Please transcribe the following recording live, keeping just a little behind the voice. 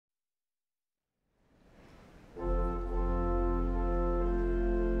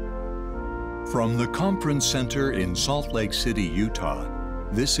From the Conference Center in Salt Lake City, Utah,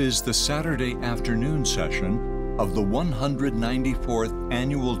 this is the Saturday afternoon session of the 194th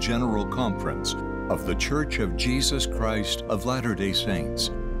Annual General Conference of The Church of Jesus Christ of Latter-day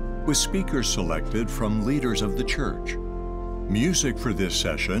Saints, with speakers selected from leaders of the church. Music for this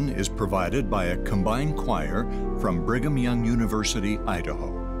session is provided by a combined choir from Brigham Young University,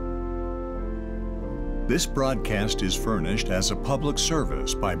 Idaho. This broadcast is furnished as a public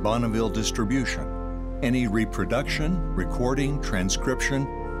service by Bonneville Distribution. Any reproduction, recording, transcription,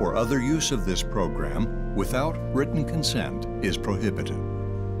 or other use of this program without written consent is prohibited.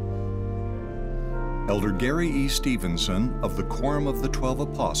 Elder Gary E. Stevenson of the Quorum of the 12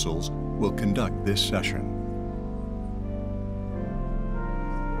 Apostles will conduct this session.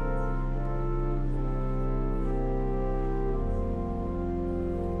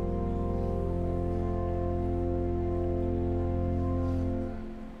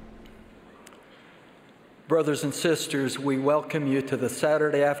 Brothers and sisters, we welcome you to the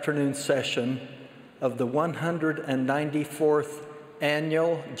Saturday afternoon session of the 194th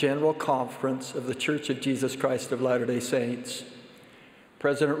Annual General Conference of the Church of Jesus Christ of Latter-day Saints.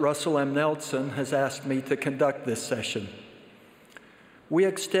 President Russell M. Nelson has asked me to conduct this session. We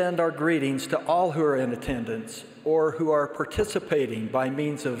extend our greetings to all who are in attendance or who are participating by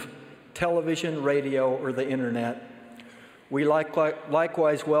means of television, radio, or the internet. We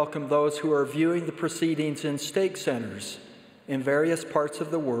likewise welcome those who are viewing the proceedings in stake centers in various parts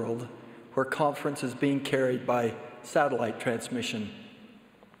of the world where conference is being carried by satellite transmission.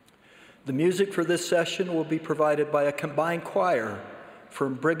 The music for this session will be provided by a combined choir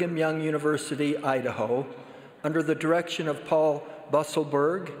from Brigham Young University, Idaho, under the direction of Paul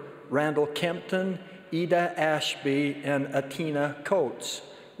Busselberg, Randall Kempton, Ida Ashby, and Atina Coates,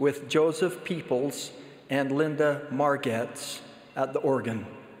 with Joseph Peoples and Linda Margetts at the organ.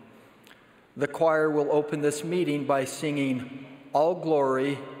 The choir will open this meeting by singing "All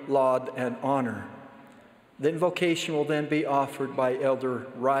Glory, Laud, and Honor." The invocation will then be offered by Elder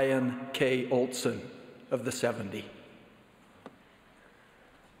Ryan K. Olson of the 70.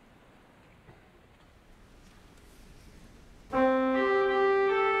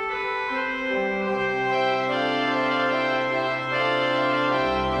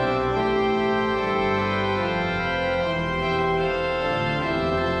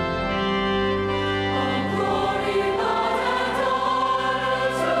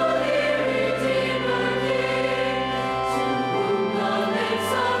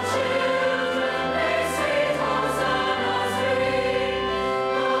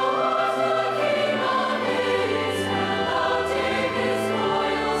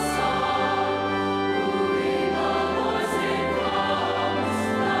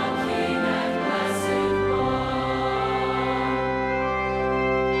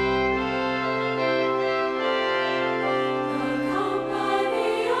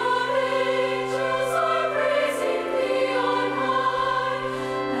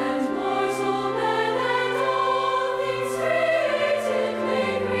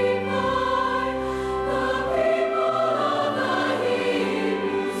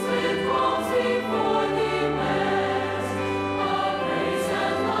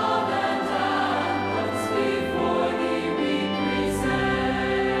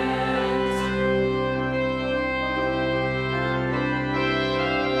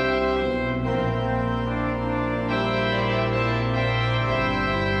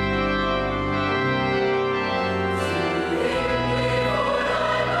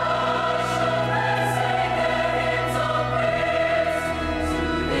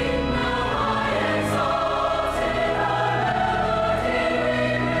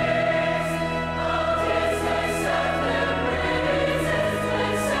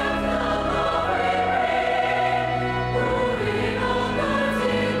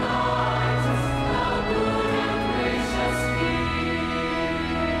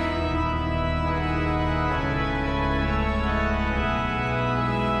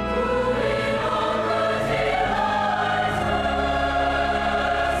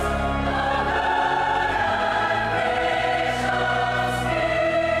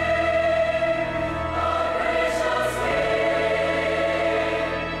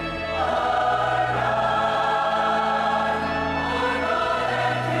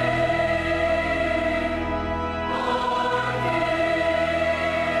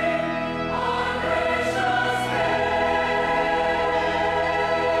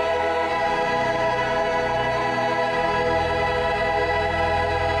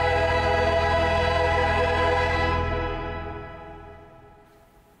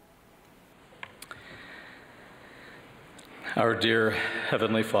 Our dear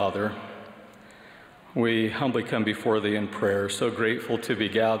Heavenly Father, We humbly come before thee in prayer, so grateful to be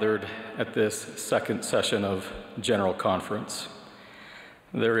gathered at this second session of General Conference.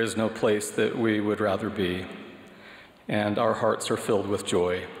 There is no place that we would rather be, and our hearts are filled with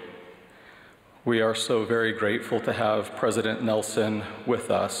joy. We are so very grateful to have President Nielson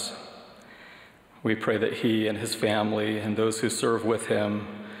with us. We pray that he and his family and those who serve with him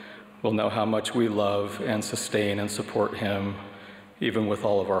will know how much we love and sustain and support him, even with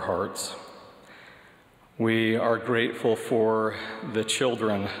all of our hearts. We are grateful for the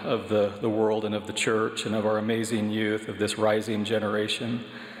children of the world and of the church and of our amazing youth of this rising generation.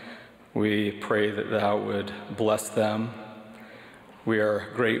 We pray that thou would bless them. We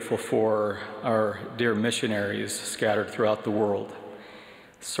are grateful for our dear missionaries scattered throughout the world,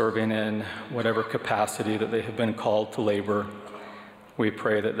 serving in whatever capacity that they have been called to labor. We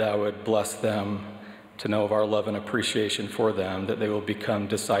pray that thou would bless them, to know of our love and appreciation for them, that they will become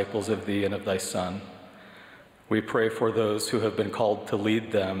disciples of thee and of thy Son. We pray for those who have been called to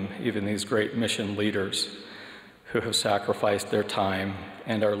lead them, even these great mission leaders who have sacrificed their time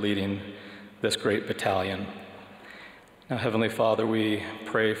and are leading this great battalion. Now, Heavenly Father, we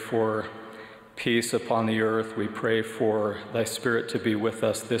pray for peace upon the earth. We pray for thy Spirit to be with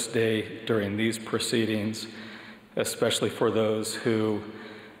us this day during these proceedings, especially for those who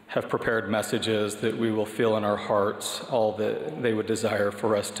have prepared messages that we will feel in our hearts all that they would desire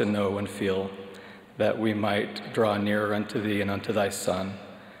for us to know and feel, that we might draw nearer unto thee and unto thy Son.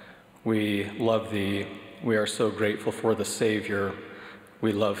 We love thee. We are so grateful for the Savior.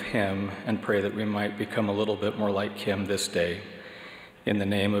 We love him and pray that we might become a little bit more like him this day. In the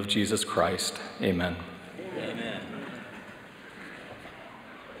name of Jesus Christ, amen. Amen.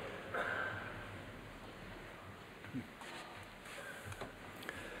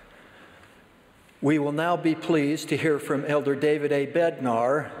 We will now be pleased to hear from Elder David A.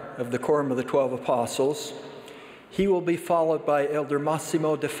 Bednar of the Quorum of the 12 Apostles. He will be followed by Elder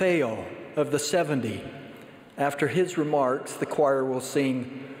Massimo De Feo of the 70. After his remarks, the choir will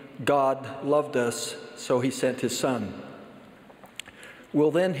sing, "God loved us, so he sent his Son." We'll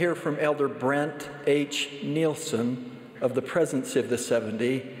then hear from Elder Brent H. Nielson of the Presidency of the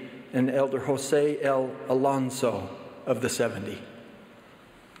 70 and Elder Jose L. Alonso of the 70.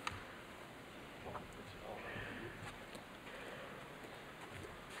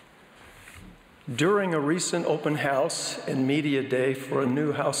 During a recent open house and media day for a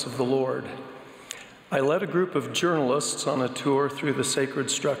new house of the Lord, I led a group of journalists on a tour through the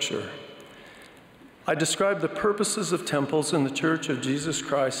sacred structure. I described the purposes of temples in the Church of Jesus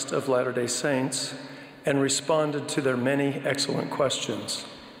Christ of Latter-day Saints and responded to their many excellent questions.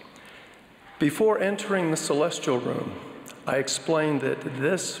 Before entering the celestial room, I explained that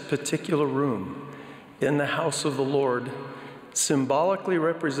this particular room in the house of the Lord symbolically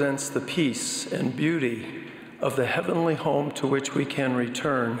represents the peace and beauty of the heavenly home to which we can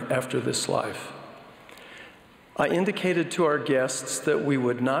return after this life. I indicated to our guests that we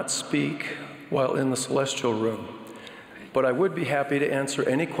would not speak while in the celestial room, but I would be happy to answer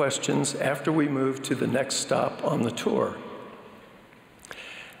any questions after we move to the next stop on the tour.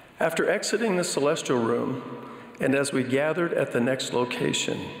 After exiting the celestial room, and as we gathered at the next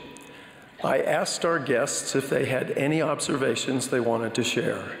location, I asked our guests if they had any observations they wanted to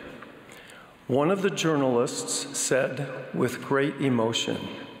share. One of the journalists said with great emotion,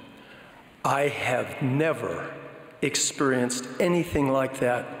 "I have never experienced anything like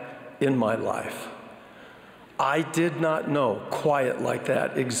that in my life. I did not know quiet like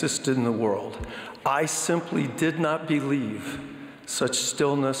that existed in the world. I simply did not believe such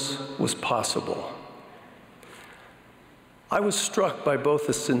stillness was possible." I was struck by both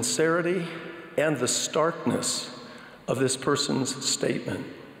the sincerity and the starkness of this person's statement.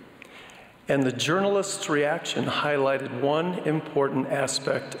 And the journalist's reaction highlighted one important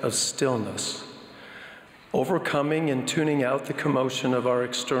aspect of stillness, overcoming and tuning out the commotion of our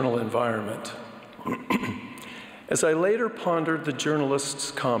external environment. As I later pondered the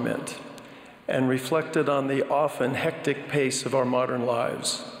journalist's comment and reflected on the often hectic pace of our modern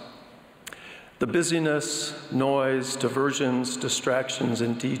lives, the busyness, noise, diversions, distractions,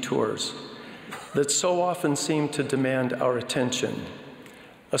 and detours that so often seem to demand our attention,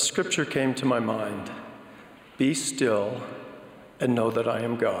 a scripture came to my mind: "Be still and know that I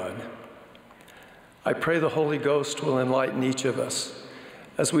am God." I pray the Holy Ghost will enlighten each of us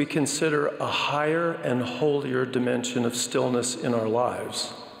as we consider a higher and holier dimension of stillness in our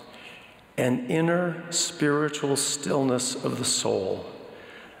lives, an inner spiritual stillness of the soul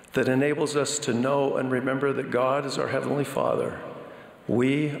that enables us to know and remember that God is our Heavenly Father,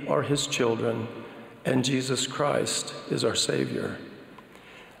 we are His children, and Jesus Christ is our Savior.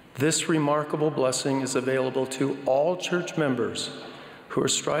 This remarkable blessing is available to all church members who are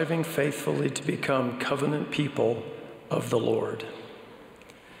striving faithfully to become covenant people of the Lord.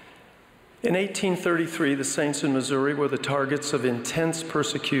 In 1833, the saints in Missouri were the targets of intense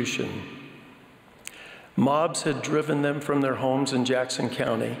persecution. Mobs had driven them from their homes in Jackson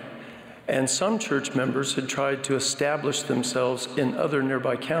County, and some church members had tried to establish themselves in other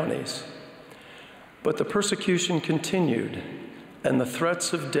nearby counties. But the persecution continued, and the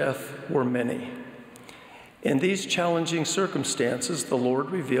threats of death were many. In these challenging circumstances, the Lord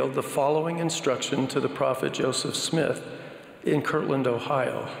revealed the following instruction to the prophet Joseph Smith in Kirtland,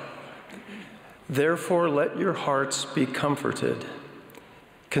 Ohio. Therefore, let your hearts be comforted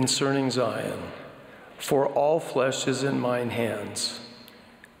concerning Zion, for all flesh is in mine hands.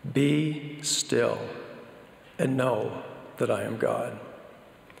 Be still and know that I am God.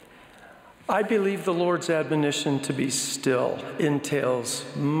 I believe the Lord's admonition to be still entails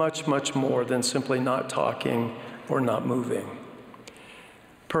much, much more than simply not talking or not moving.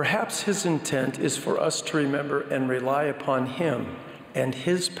 Perhaps his intent is for us to remember and rely upon him and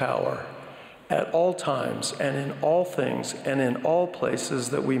his power at all times and in all things and in all places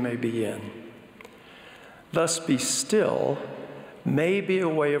that we may be in. Thus, be still may be a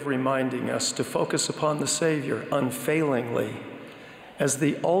way of reminding us to focus upon the Savior unfailingly as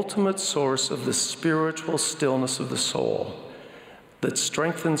the ultimate source of the spiritual stillness of the soul that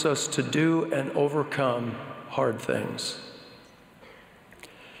strengthens us to do and overcome hard things.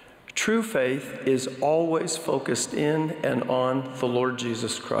 True faith is always focused in and on the Lord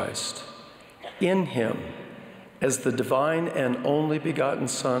Jesus Christ, in him as the divine and only begotten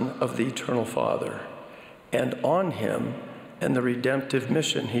Son of the eternal Father, and on him and the redemptive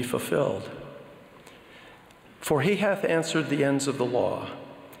mission he fulfilled. For he hath answered the ends of the law,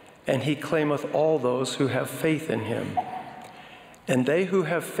 and he claimeth all those who have faith in him. And they who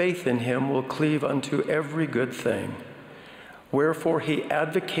have faith in him will cleave unto every good thing. Wherefore he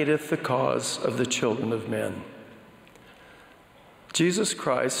advocateth the cause of the children of men. Jesus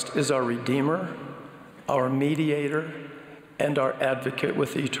Christ is our Redeemer, our mediator, and our advocate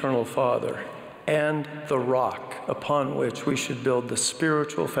with the eternal Father, and the rock upon which we should build the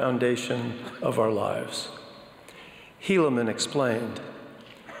spiritual foundation of our lives. Helaman explained,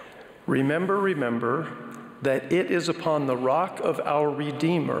 remember that it is upon the rock of our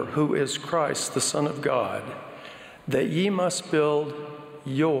Redeemer, who is Christ, the Son of God, that ye must build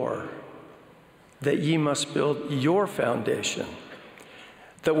your foundation,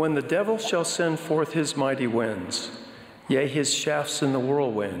 that when the devil shall send forth his mighty winds, yea, his shafts in the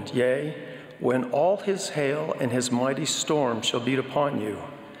whirlwind, yea, when all his hail and his mighty storm shall beat upon you,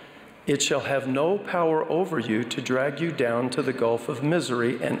 it shall have no power over you to drag you down to the gulf of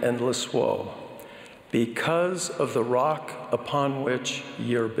misery and endless woe, because of the rock upon which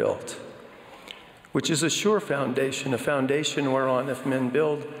ye are built, which is a sure foundation, a foundation whereon if men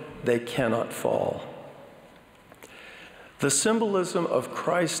build, they cannot fall. The symbolism of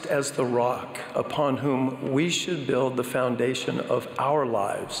Christ as the rock upon whom we should build the foundation of our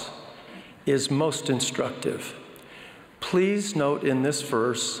lives is most instructive. Please note in this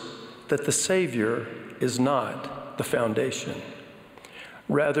verse that the Savior is not the foundation.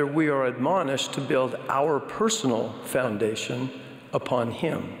 Rather, we are admonished to build our personal foundation upon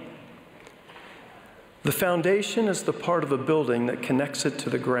him. The foundation is the part of a building that connects it to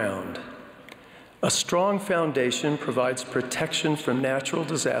the ground. A strong foundation provides protection from natural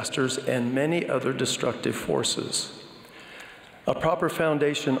disasters and many other destructive forces. A proper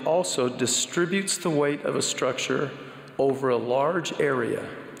foundation also distributes the weight of a structure over a large area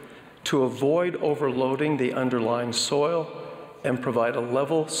to avoid overloading the underlying soil and provide a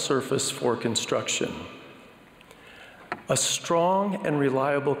level surface for construction. A strong and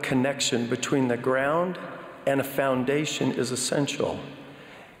reliable connection between the ground and a foundation is essential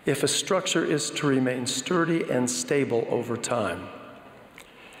if a structure is to remain sturdy and stable over time.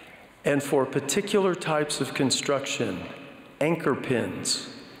 And for particular types of construction, anchor pins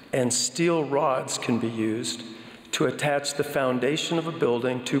and steel rods can be used to attach the foundation of a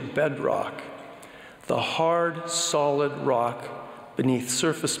building to bedrock, the hard, solid rock beneath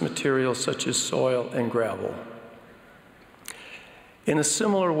surface materials such as soil and gravel. In a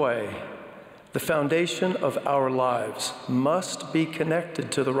similar way, the foundation of our lives must be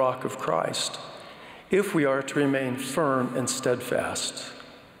connected to the rock of Christ if we are to remain firm and steadfast.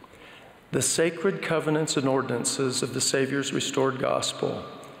 The sacred covenants and ordinances of the Savior's restored gospel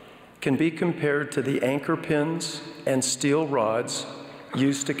can be compared to the anchor pins and steel rods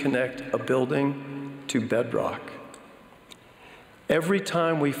used to connect a building to bedrock. Every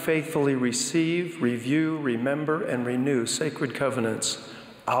time we faithfully receive, review, remember, and renew sacred covenants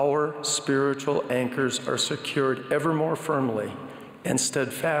our spiritual anchors are secured ever more firmly and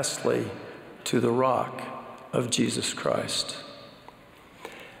steadfastly to the rock of Jesus Christ.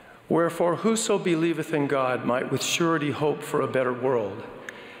 Wherefore, whoso believeth in God might with surety hope for a better world,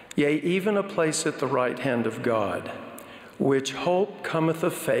 yea, even a place at the right hand of God, which hope cometh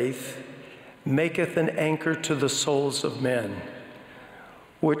of faith, maketh an anchor to the souls of men,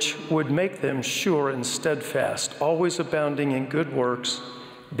 which would make them sure and steadfast, always abounding in good works,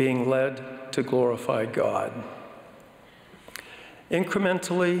 being led to glorify God.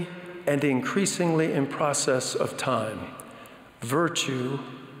 Incrementally and increasingly in process of time, virtue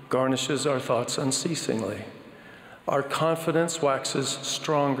garnishes our thoughts unceasingly. Our confidence waxes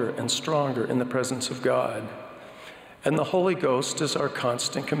stronger and stronger in the presence of God, and the Holy Ghost is our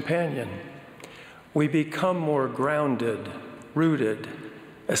constant companion. We become more grounded, rooted,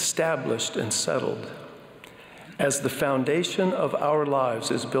 established, and settled. As the foundation of our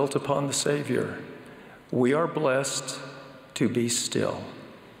lives is built upon the Savior, we are blessed to be still,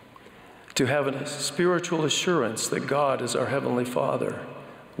 to have a spiritual assurance that God is our Heavenly Father.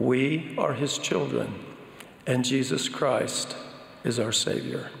 We are His children, and Jesus Christ is our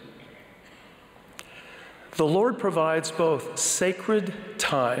Savior. The Lord provides both sacred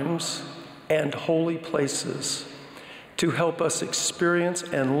times and holy places to help us experience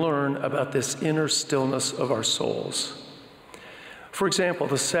and learn about this inner stillness of our souls. For example,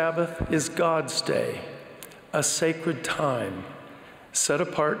 the Sabbath is God's day, a sacred time set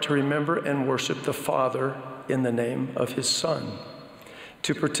apart to remember and worship the Father in the name of His Son,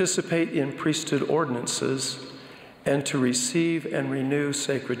 to participate in priesthood ordinances, and to receive and renew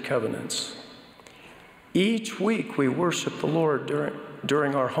sacred covenants. Each week we worship the Lord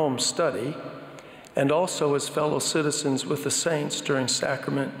during our home study, and also as fellow citizens with the saints during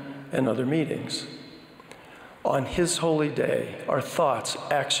sacrament and other meetings. On His holy day, our thoughts,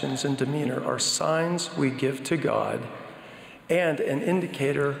 actions, and demeanor are signs we give to God and an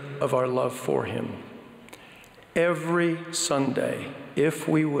indicator of our love for Him. Every Sunday, if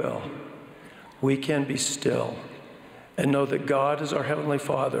we will, we can be still and know that God is our Heavenly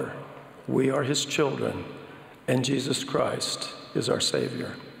Father, we are His children, and Jesus Christ is our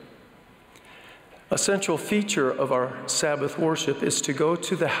Savior. A central feature of our Sabbath worship is to go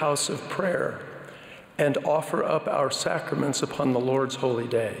to the house of prayer and offer up our sacraments upon the Lord's holy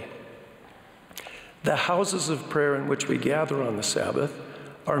day. The houses of prayer in which we gather on the Sabbath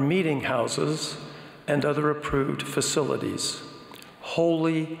are meeting houses and other approved facilities,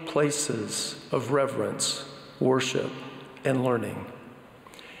 holy places of reverence, worship, and learning.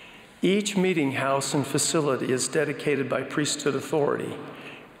 Each meeting house and facility is dedicated by priesthood authority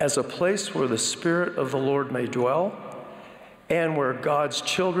as a place where the Spirit of the Lord may dwell and where God's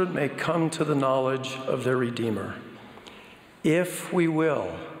children may come to the knowledge of their Redeemer. If we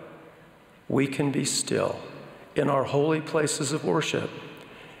will, we can be still in our holy places of worship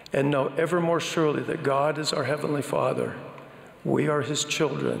and know ever more surely that God is our Heavenly Father, we are His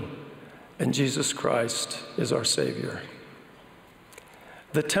children, and Jesus Christ is our Savior.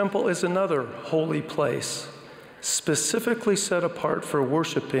 The temple is another holy place, specifically set apart for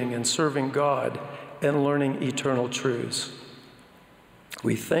worshiping and serving God and learning eternal truths.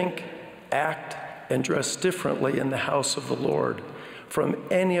 We think, act, and dress differently in the house of the Lord from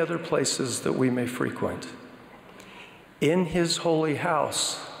any other places that we may frequent. In His holy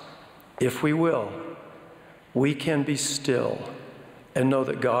house, if we will, we can be still and know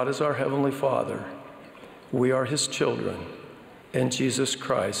that God is our Heavenly Father, we are His children, and Jesus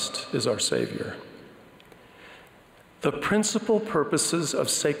Christ is our Savior. The principal purposes of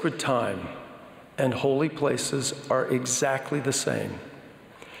sacred time and holy places are exactly the same: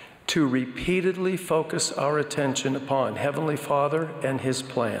 to repeatedly focus our attention upon Heavenly Father and His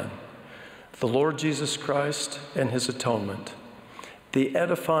plan, the Lord Jesus Christ and His atonement, the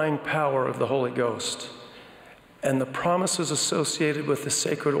edifying power of the Holy Ghost, and the promises associated with the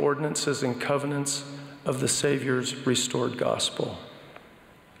sacred ordinances and covenants of the Savior's restored gospel.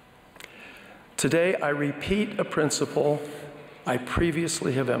 Today, I repeat a principle I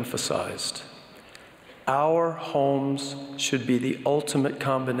previously have emphasized. Our homes should be the ultimate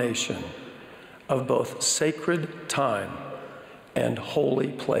combination of both sacred time and holy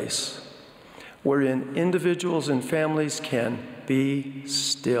place, wherein individuals and families can be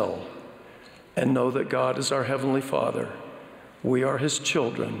still and know that God is our Heavenly Father, we are His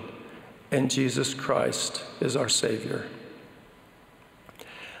children, and Jesus Christ is our Savior.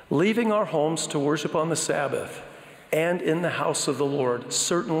 Leaving our homes to worship on the Sabbath and in the house of the Lord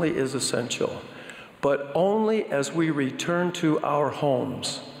certainly is essential, but only as we return to our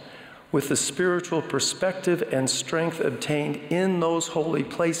homes with the spiritual perspective and strength obtained in those holy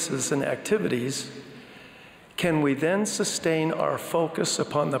places and activities, can we then sustain our focus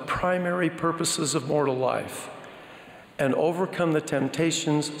upon the primary purposes of mortal life and overcome the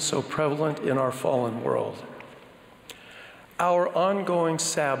temptations so prevalent in our fallen world? Our ongoing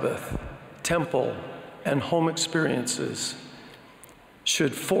Sabbath, temple, and home experiences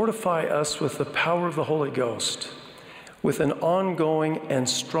should fortify us with the power of the Holy Ghost, with an ongoing and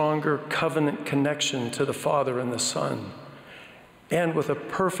stronger covenant connection to the Father and the Son, and with a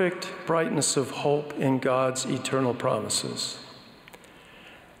perfect brightness of hope in God's eternal promises.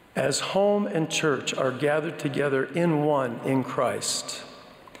 As home and church are gathered together in one in Christ,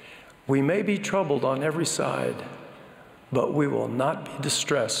 we may be troubled on every side, but we will not be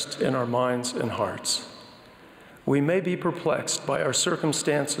distressed in our minds and hearts. We may be perplexed by our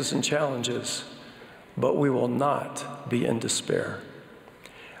circumstances and challenges, but we will not be in despair.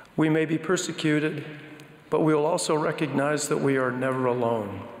 We may be persecuted, but we will also recognize that we are never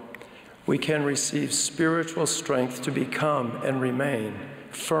alone. We can receive spiritual strength to become and remain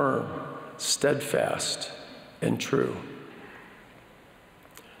firm, steadfast, and true.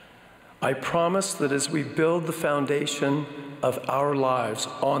 I promise that as we build the foundation of our lives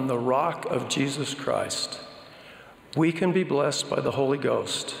on the rock of Jesus Christ, we can be blessed by the Holy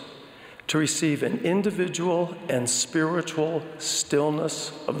Ghost to receive an individual and spiritual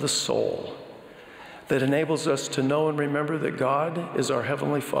stillness of the soul that enables us to know and remember that God is our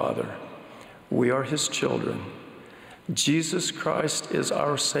Heavenly Father. We are His children. Jesus Christ is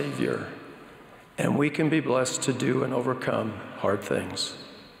our Savior, and we can be blessed to do and overcome hard things.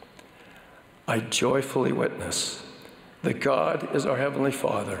 I joyfully witness that God is our Heavenly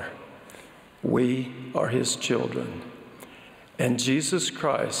Father. We are His children. And Jesus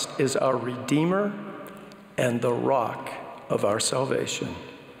Christ is our Redeemer and the rock of our salvation.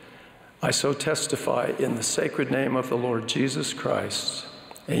 I so testify in the sacred name of the Lord Jesus Christ.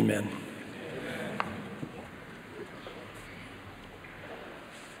 Amen.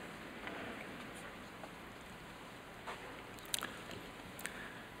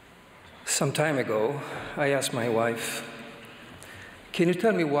 Some time ago, I asked my wife, "Can you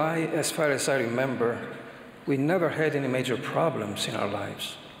tell me why, as far as I remember, we never had any major problems in our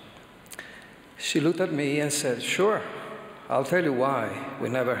lives?" She looked at me and said, "Sure, I'll tell you why we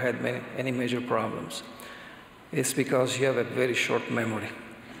never had any major problems. It's because you have a very short memory."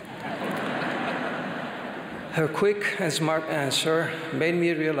 Her quick and smart answer made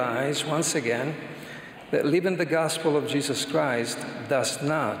me realize once again that living the gospel of Jesus Christ does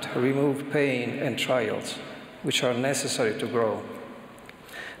not remove pain and trials, which are necessary to grow.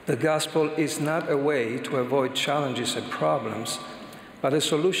 The gospel is not a way to avoid challenges and problems, but a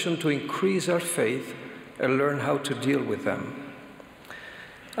solution to increase our faith and learn how to deal with them.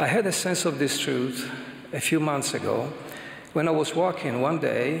 I had a sense of this truth a few months ago when I was walking one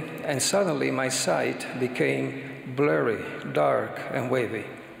day and suddenly my sight became blurry, dark, and wavy.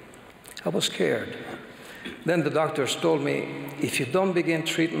 I was scared. Then the doctors told me, if you don't begin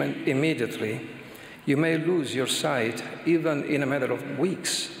treatment immediately, you may lose your sight even in a matter of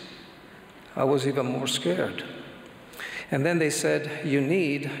weeks. I was even more scared. And then they said, you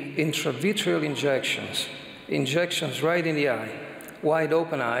need intravitreal injections right in the eye, wide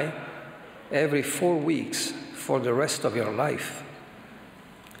open eye, every 4 weeks for the rest of your life.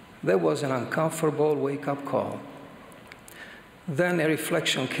 That was an uncomfortable wake-up call. Then a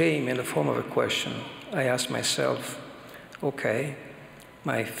reflection came in the form of a question. I asked myself, okay,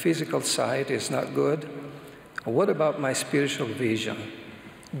 my physical sight is not good. What about my spiritual vision?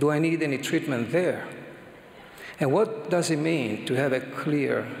 Do I need any treatment there? And what does it mean to have a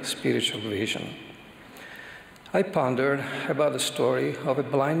clear spiritual vision? I pondered about the story of a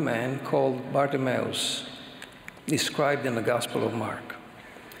blind man called Bartimaeus, described in the Gospel of Mark.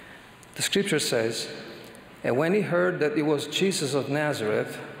 The scripture says, and when he heard that it was Jesus of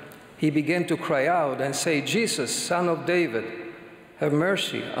Nazareth, he began to cry out and say, Jesus, Son of David, have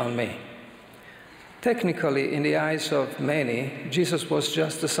mercy on me. Technically, in the eyes of many, Jesus was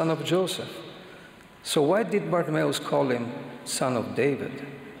just the son of Joseph. So why did Bartimaeus call him Son of David?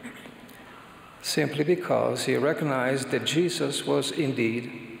 Simply because he recognized that Jesus was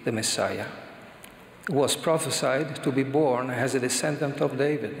indeed the Messiah, who was prophesied to be born as a descendant of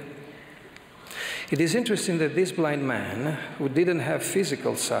David. It is interesting that this blind man, who didn't have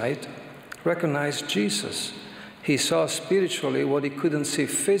physical sight, recognized Jesus. He saw spiritually what he couldn't see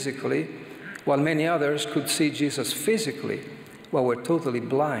physically, while many others could see Jesus physically, while we're totally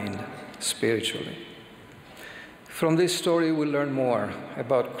blind spiritually. From this story, we learn more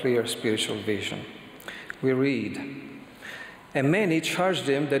about clear spiritual vision. We read, And many charged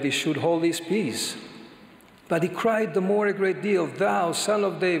him that he should hold his peace. But he cried the more a great deal, "Thou, Son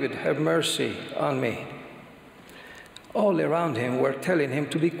of David, have mercy on me." All around him were telling him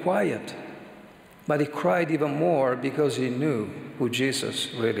to be quiet. But he cried even more because he knew who Jesus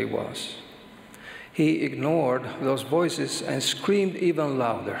really was. He ignored those voices and screamed even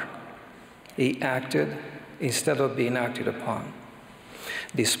louder. He acted instead of being acted upon.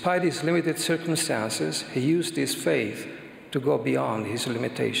 Despite his limited circumstances, he used his faith to go beyond his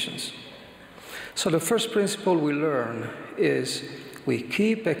limitations. So the first principle we learn is we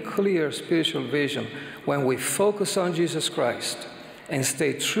keep a clear spiritual vision when we focus on Jesus Christ and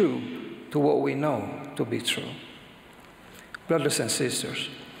stay true to what we know to be true. Brothers and sisters,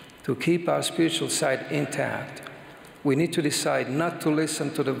 to keep our spiritual side intact, we need to decide not to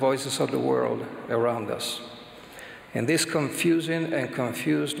listen to the voices of the world around us. In this confusing and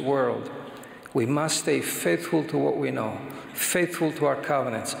confused world, we must stay faithful to what we know, faithful to our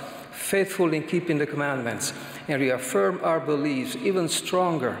covenants, faithful in keeping the commandments, and reaffirm our beliefs even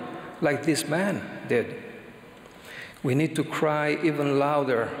stronger, like this man did. We need to cry even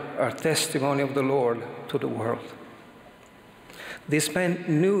louder our testimony of the Lord to the world. This man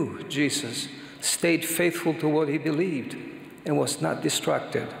knew Jesus, stayed faithful to what he believed, and was not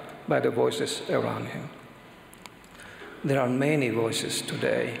distracted by the voices around him. There are many voices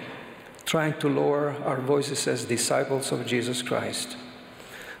today trying to lower our voices as disciples of Jesus Christ.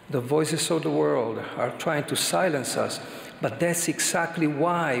 The voices of the world are trying to silence us, but that's exactly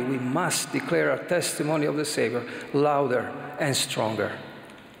why we must declare our testimony of the Savior louder and stronger.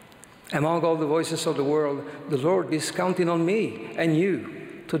 Among all the voices of the world, the Lord is counting on me and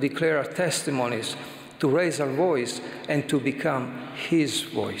you to declare our testimonies, to raise our voice, and to become His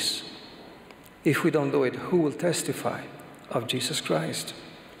voice. If we don't do it, who will testify of Jesus Christ?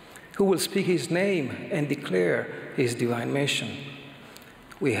 Who will speak His name and declare His divine mission?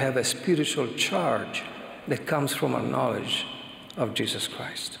 We have a spiritual charge that comes from our knowledge of Jesus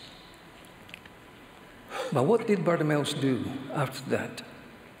Christ. But what did Bartimaeus do after that?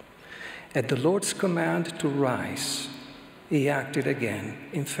 At the Lord's command to rise, he acted again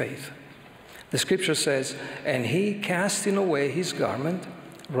in faith. The scripture says, "And he, casting away his garment,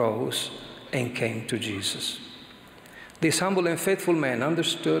 rose and came to Jesus." This humble and faithful man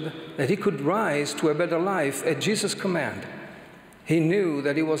understood that he could rise to a better life at Jesus' command. He knew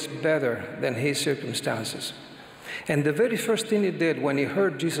that he was better than his circumstances. And the very first thing he did when he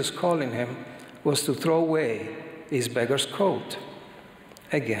heard Jesus calling him was to throw away his beggar's coat.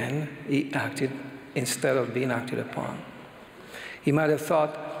 Again, he acted instead of being acted upon. He might have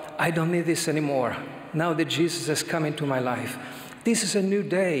thought, "I don't need this anymore. Now that Jesus has come into my life, this is a new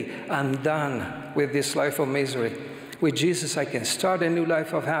day. I'm done with this life of misery. With Jesus, I can start a new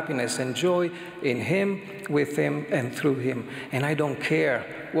life of happiness and joy in Him, with Him, and through Him. And I don't care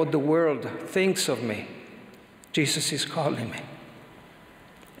what the world thinks of me. Jesus is calling me.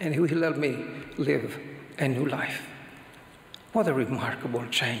 And He will let me live a new life." What a remarkable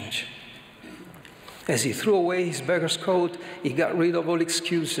change. As he threw away his beggar's coat, he got rid of all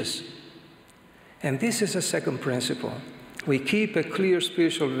excuses. And this is a second principle. We keep a clear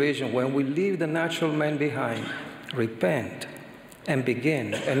spiritual vision when we leave the natural man behind, repent, and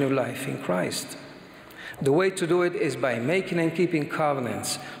begin a new life in Christ. The way to do it is by making and keeping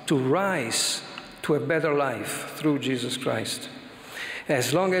covenants to rise to a better life through Jesus Christ.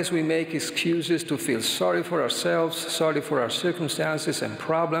 As long as we make excuses to feel sorry for ourselves, sorry for our circumstances and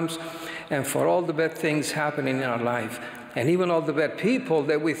problems, and for all the bad things happening in our life, and even all the bad people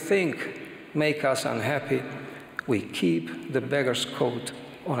that we think make us unhappy, we keep the beggar's coat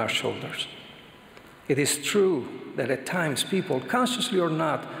on our shoulders. It is true that at times people, consciously or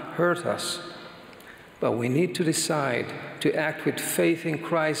not, hurt us, but we need to decide to act with faith in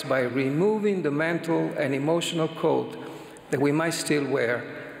Christ by removing the mental and emotional coat that we might still wear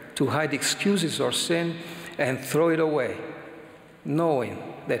to hide excuses or sin, and throw it away, knowing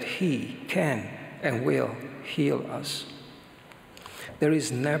that He can and will heal us. There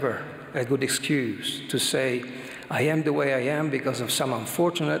is never a good excuse to say, "I am the way I am because of some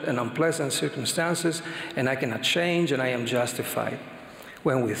unfortunate and unpleasant circumstances, and I cannot change, and I am justified."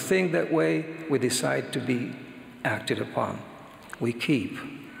 When we think that way, we decide to be acted upon. We keep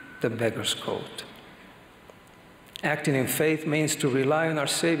the beggar's coat. Acting in faith means to rely on our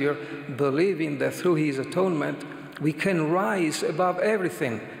Savior, believing that through His atonement, we can rise above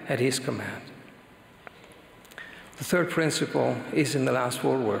everything at His command. The third principle is in the last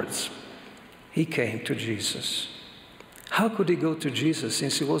 4 words. He came to Jesus. How could he go to Jesus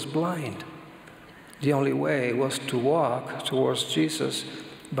since he was blind? The only way was to walk towards Jesus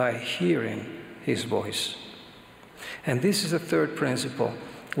by hearing His voice. And this is the third principle.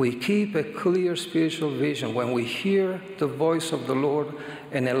 We keep a clear spiritual vision when we hear the voice of the Lord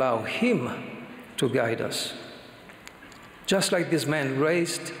and allow Him to guide us. Just like this man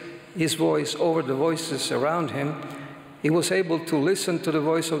raised his voice over the voices around him, he was able to listen to the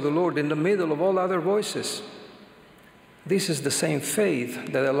voice of the Lord in the middle of all other voices. This is the same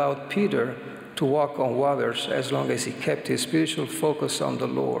faith that allowed Peter to walk on waters as long as he kept his spiritual focus on the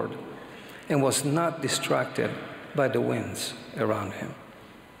Lord and was not distracted by the winds around him.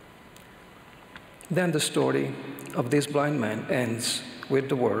 Then the story of this blind man ends with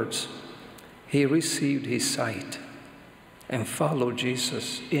the words, "He received his sight and followed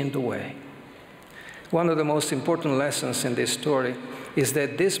Jesus in the way." One of the most important lessons in this story is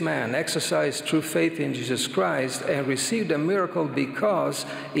that this man exercised true faith in Jesus Christ and received a miracle because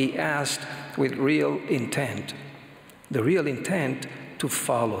he asked with real intent, the real intent to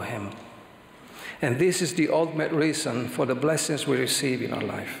follow him. And this is the ultimate reason for the blessings we receive in our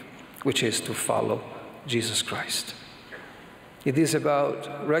life, which is to follow Jesus Christ. It is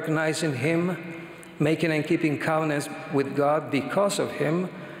about recognizing Him, making and keeping covenants with God because of Him,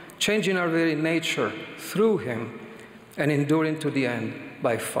 changing our very nature through Him, and enduring to the end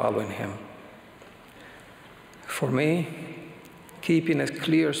by following Him. For me, keeping a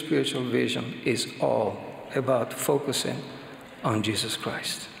clear spiritual vision is all about focusing on Jesus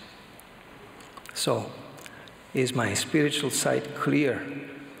Christ. So, is my spiritual sight clear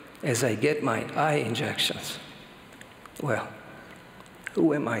as I get my eye injections? Well,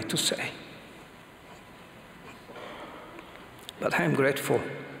 who am I to say? But I'm grateful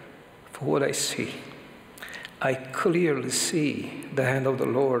for what I see. I clearly see the hand of the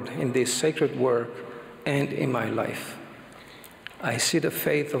Lord in this sacred work and in my life. I see the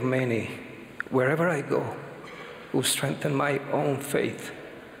faith of many wherever I go who strengthen my own faith.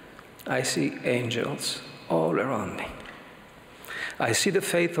 I see angels all around me. I see the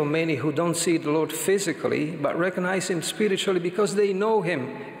faith of many who don't see the Lord physically, but recognize Him spiritually because they know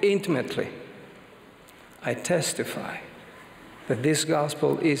Him intimately. I testify that this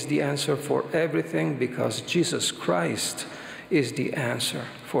gospel is the answer for everything because Jesus Christ is the answer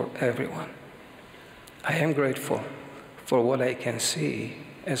for everyone. I am grateful for what I can see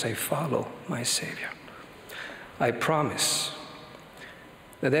as I follow my Savior. I promise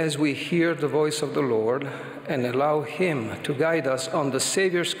that as we hear the voice of the Lord and allow Him to guide us on the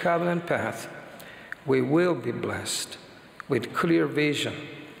Savior's covenant path, we will be blessed with clear vision,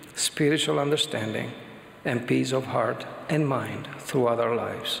 spiritual understanding, and peace of heart and mind throughout our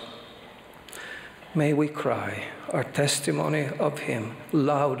lives. May we cry our testimony of Him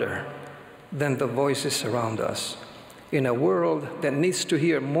louder than the voices around us in a world that needs to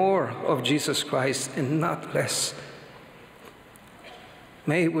hear more of Jesus Christ and not less.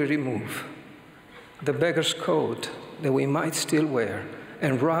 May we remove the beggar's coat that we might still wear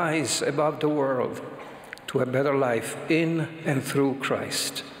and rise above the world to a better life in and through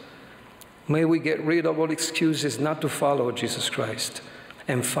Christ. May we get rid of all excuses not to follow Jesus Christ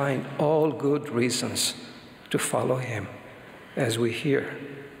and find all good reasons to follow Him as we hear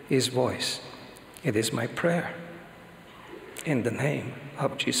His voice. It is my prayer in the name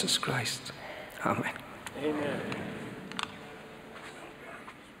of Jesus Christ. Amen. Amen.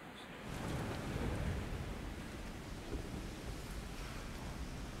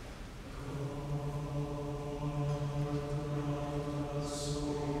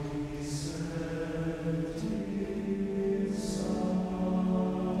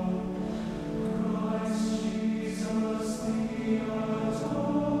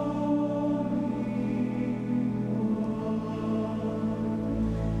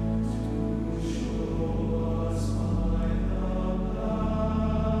 Show us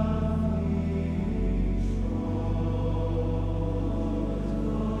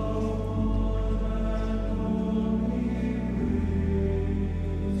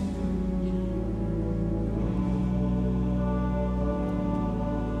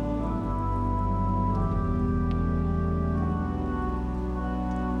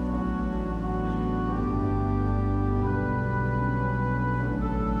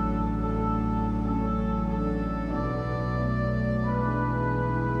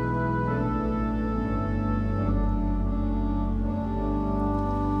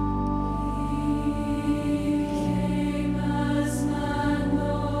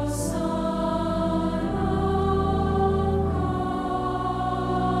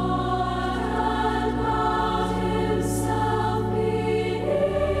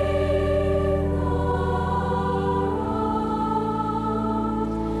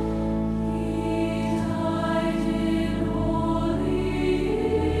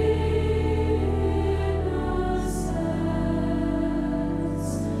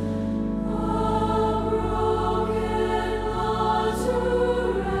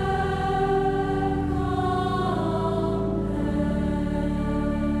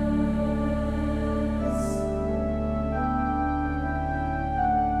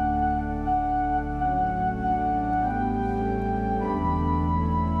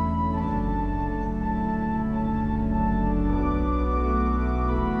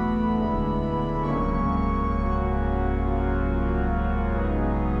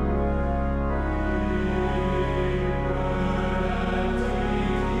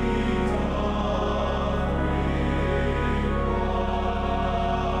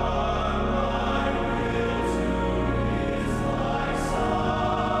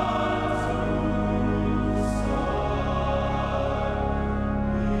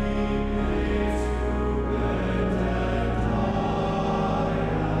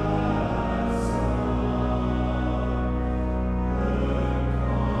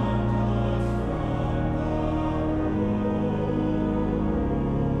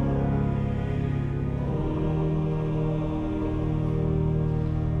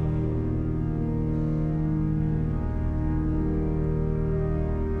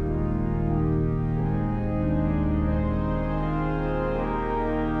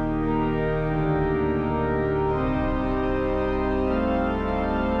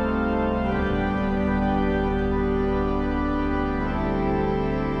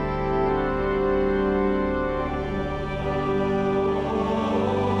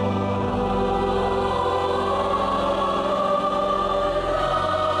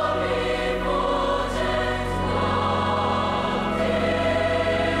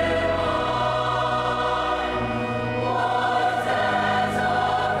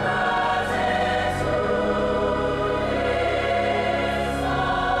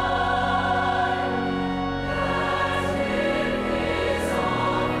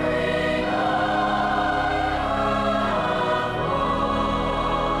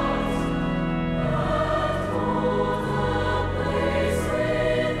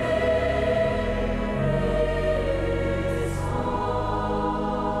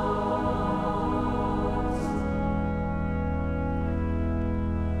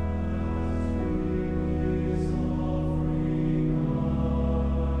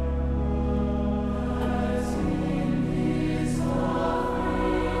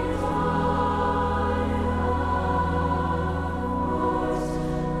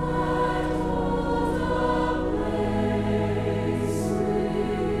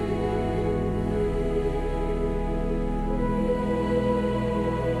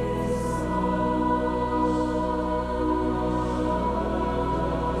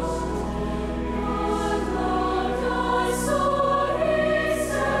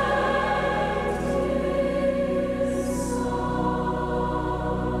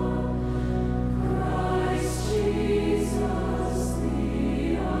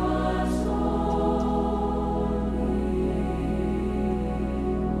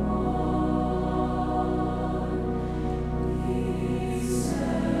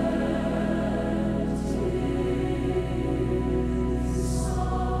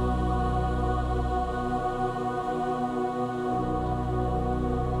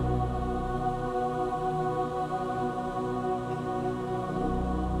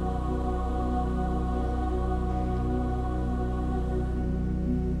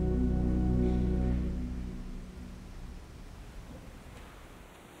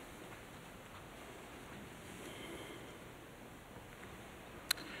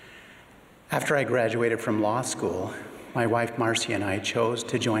After I graduated from law school, my wife Marcy and I chose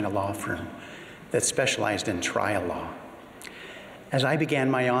to join a law firm that specialized in trial law. As I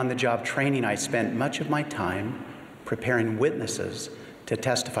began my on-the-job training, I spent much of my time preparing witnesses to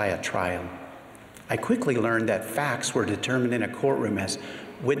testify at trial. I quickly learned that facts were determined in a courtroom as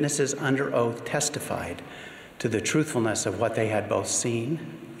witnesses under oath testified to the truthfulness of what they had both seen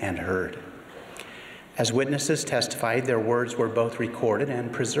and heard. As witnesses testified, their words were both recorded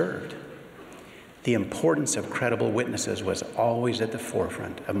and preserved. The importance of credible witnesses was always at the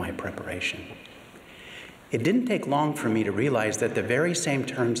forefront of my preparation. It didn't take long for me to realize that the very same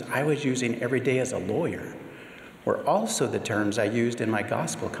terms I was using every day as a lawyer were also the terms I used in my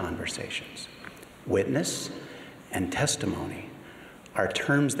gospel conversations. Witness and testimony are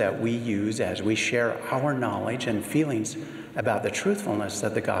terms that we use as we share our knowledge and feelings about the truthfulness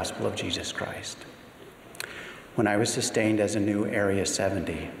of the gospel of Jesus Christ. When I was sustained as a new Area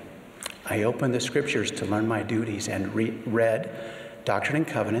 70, I opened the scriptures to learn my duties and read Doctrine and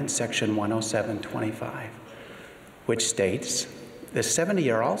Covenants, section 107:25, which states, "The 70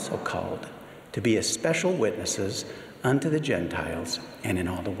 are also called to be as special witnesses unto the Gentiles and in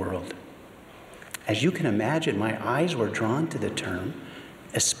all the world." As you can imagine, my eyes were drawn to the term,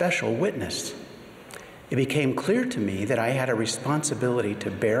 a special witness. It became clear to me that I had a responsibility to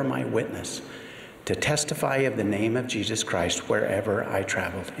bear my witness, to testify of the name of Jesus Christ wherever I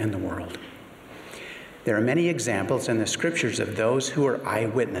traveled in the world. There are many examples in the scriptures of those who were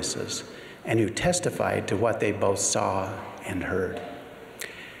eyewitnesses and who testified to what they both saw and heard.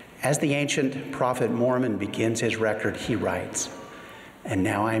 As the ancient prophet Mormon begins his record, he writes, "And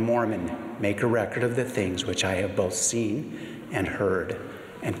now I, Mormon, make a record of the things which I have both seen and heard,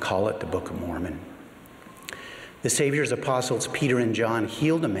 and call it the Book of Mormon." The Savior's apostles Peter and John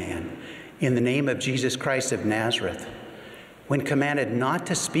healed a man in the name of Jesus Christ of Nazareth. When commanded not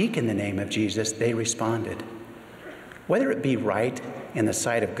to speak in the name of Jesus, they responded, "Whether it be right in the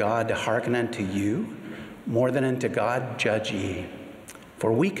sight of God to hearken unto you, more than unto God, judge ye.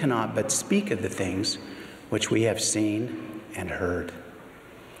 For we cannot but speak of the things which we have seen and heard."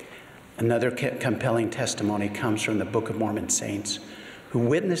 Another compelling testimony comes from the Book of Mormon saints who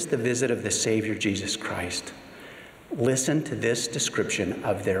witnessed the visit of the Savior Jesus Christ. Listen to this description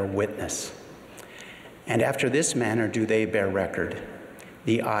of their witness. "And after this manner do they bear record.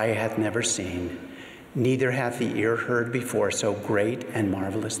 The eye hath never seen, neither hath the ear heard before so great and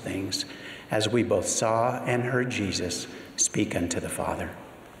marvelous things, as we both saw and heard Jesus speak unto the Father."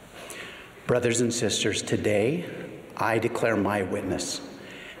 Brothers and sisters, today I declare my witness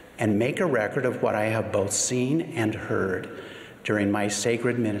and make a record of what I have both seen and heard during my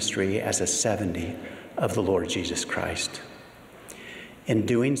sacred ministry as a 70 of the Lord Jesus Christ. In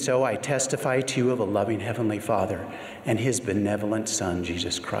doing so, I testify to you of a loving Heavenly Father and his benevolent Son,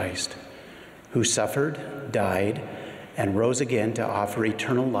 Jesus Christ, who suffered, died, and rose again to offer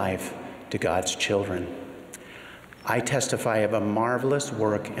eternal life to God's children. I testify of a marvelous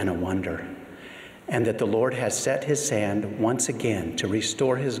work and a wonder, and that the Lord has set his hand once again to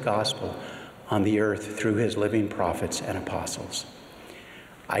restore his gospel on the earth through his living prophets and apostles.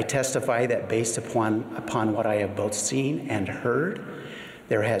 I testify that based upon what I have both seen and heard,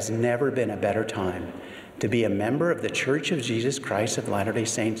 there has never been a better time to be a member of the Church of Jesus Christ of Latter-day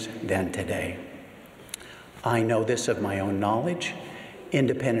Saints than today. I know this of my own knowledge,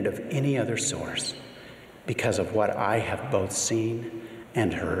 independent of any other source, because of what I have both seen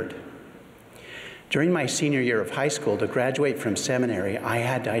and heard. During my senior year of high school, to graduate from seminary, I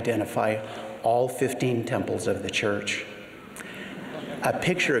had to identify all 15 temples of the church. A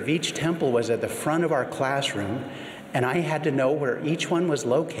picture of each temple was at the front of our classroom, and I had to know where each one was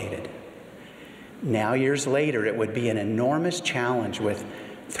located. Now, years later, it would be an enormous challenge with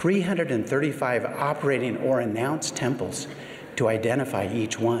 335 operating or announced temples to identify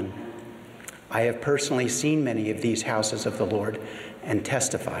each one. I have personally seen many of these houses of the Lord and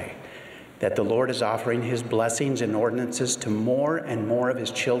testify that the Lord is offering his blessings and ordinances to more and more of his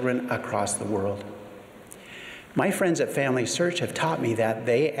children across the world. My friends at Family Search have taught me that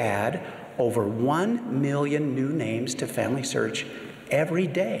they add over 1 million new names to Family Search every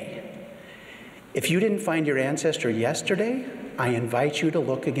day. If you didn't find your ancestor yesterday, I invite you to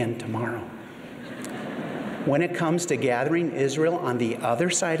look again tomorrow. When it comes to gathering Israel on the other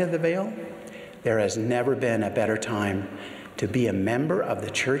side of the veil, there has never been a better time to be a member of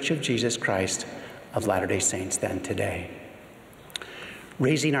the Church of Jesus Christ of Latter-day Saints than today.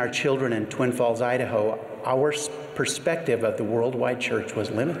 Raising our children in Twin Falls, Idaho, our perspective of the worldwide church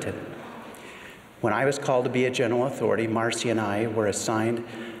was limited. When I was called to be a general authority, Marcy and I were assigned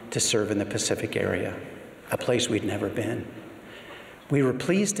to serve in the Pacific area, a place we'd never been. We were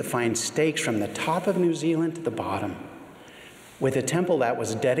pleased to find stakes from the top of New Zealand to the bottom. With a temple that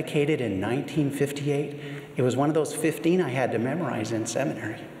was dedicated in 1958, it was one of those 15 I had to memorize in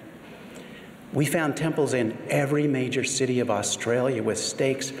seminary. We found temples in every major city of Australia with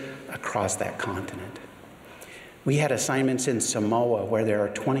stakes across that continent. We had assignments in Samoa where there are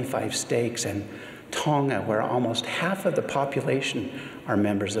 25 stakes, and Tonga where almost half of the population are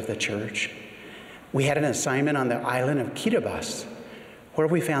members of the church. We had an assignment on the island of Kiribati where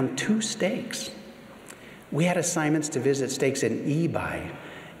we found 2 stakes. We had assignments to visit stakes in Ebai,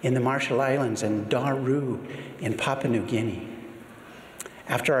 in the Marshall Islands, and Daru in Papua New Guinea.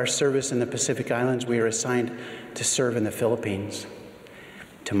 After our service in the Pacific Islands, we were assigned to serve in the Philippines.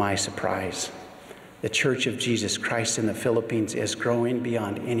 To my surprise, the Church of Jesus Christ in the Philippines is growing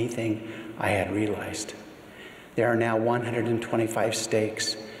beyond anything I had realized. There are now 125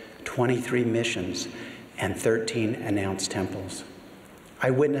 stakes, 23 missions, and 13 announced temples. I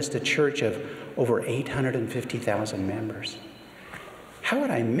witnessed a church of over 850,000 members. How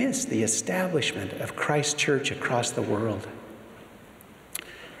would I miss the establishment of Christ Church across the world?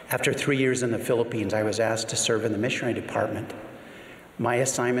 After 3 years in the Philippines, I was asked to serve in the missionary department. My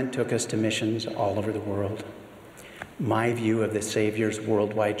assignment took us to missions all over the world. My view of the Savior's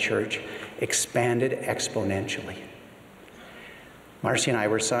worldwide church expanded exponentially. Marcy and I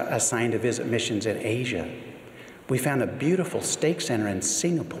were assigned to visit missions in Asia. We found a beautiful stake center in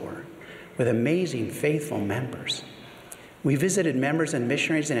Singapore with amazing faithful members. We visited members and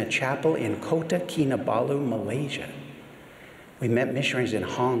missionaries in a chapel in Kota Kinabalu, Malaysia. We met missionaries in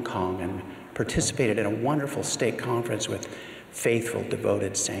Hong Kong and participated in a wonderful stake conference with faithful,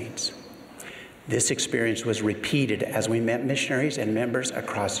 devoted saints. This experience was repeated as we met missionaries and members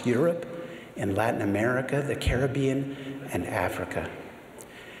across Europe, in Latin America, the Caribbean, and Africa.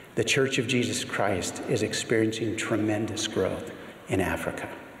 The Church of Jesus Christ is experiencing tremendous growth in Africa.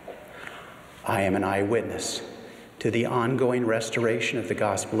 I am an eyewitness to the ongoing restoration of the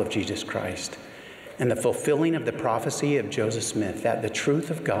gospel of Jesus Christ and the fulfilling of the prophecy of Joseph Smith that the truth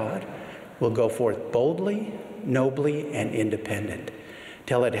of God will go forth boldly, nobly, and independent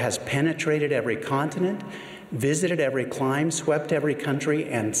till it has penetrated every continent, visited every clime, swept every country,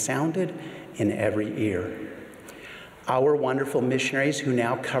 and sounded in every ear. Our wonderful missionaries who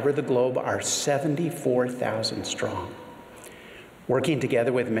now cover the globe are 74,000 strong. Working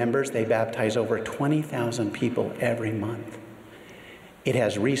together with members, they baptize over 20,000 people every month. It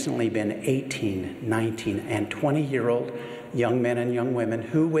has recently been 18, 19, and 20-year-old young men and young women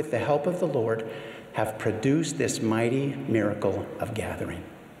who, with the help of the Lord, have produced this mighty miracle of gathering.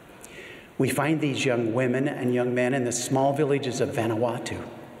 We find these young women and young men in the small villages of Vanuatu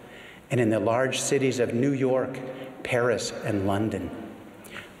and in the large cities of New York, Paris, and London.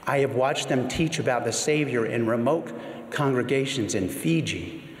 I have watched them teach about the Savior in remote congregations in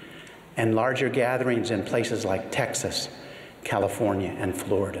Fiji and larger gatherings in places like Texas, California, and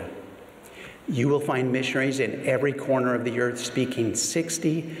Florida. You will find missionaries in every corner of the earth speaking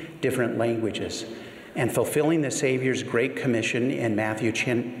 60 different languages and fulfilling the Savior's great commission in Matthew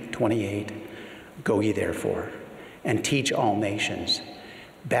 28, "Go ye therefore and teach all nations,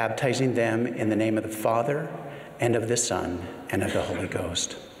 baptizing them in the name of the Father and of the Son and of the Holy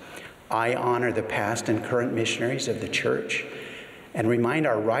Ghost." I honor the past and current missionaries of the church and remind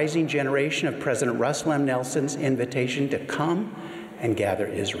our rising generation of President Russell M. Nelson's invitation to come and gather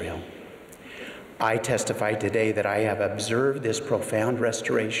Israel. I testify today that I have observed this profound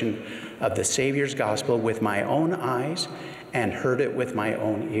restoration of the Savior's gospel with my own eyes and heard it with my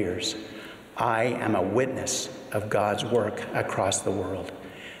own ears. I am a witness of God's work across the world.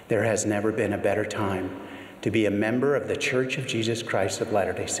 There has never been a better time to be a member of the Church of Jesus Christ of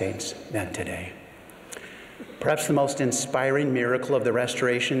Latter-day Saints than today. Perhaps the most inspiring miracle of the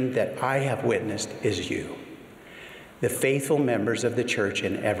restoration that I have witnessed is you, the faithful members of the church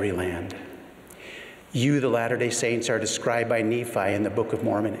in every land. You, the Latter-day Saints, are described by Nephi in the Book of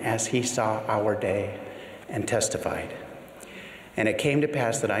Mormon as he saw our day and testified. And it came to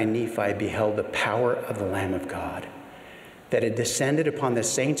pass that I, Nephi, beheld the power of the Lamb of God, that it descended upon the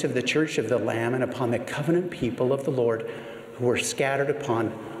saints of the church of the Lamb and upon the covenant people of the Lord who were scattered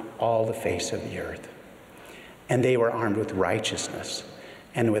upon all the face of the earth. And they were armed with righteousness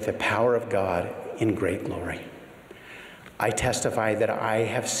and with the power of God in great glory. I testify that I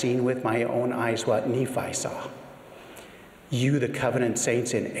have seen with my own eyes what Nephi saw. You, the covenant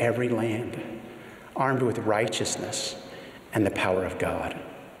saints in every land, armed with righteousness and the power of God.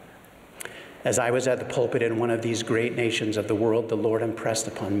 As I was at the pulpit in one of these great nations of the world, the Lord impressed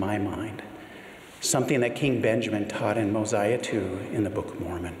upon my mind something that King Benjamin taught in Mosiah 2 in the Book of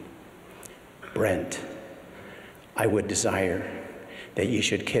Mormon. Brent, I would desire that ye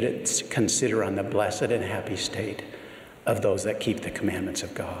should consider on the blessed and happy state of those that keep the commandments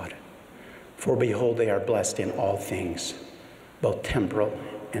of God. For behold, they are blessed in all things, both temporal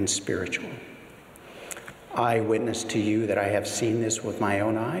and spiritual. I witness to you that I have seen this with my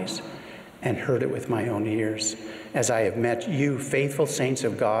own eyes and heard it with my own ears, as I have met you, faithful saints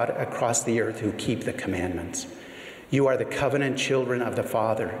of God across the earth who keep the commandments. You are the covenant children of the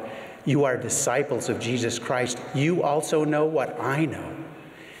Father. You are disciples of Jesus Christ. You also know what I know,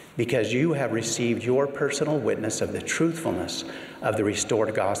 because you have received your personal witness of the truthfulness of the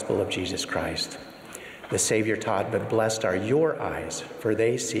restored gospel of Jesus Christ. The Savior taught, but blessed are your eyes, for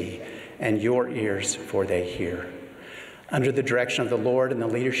they see, and your ears, for they hear. Under the direction of the Lord and the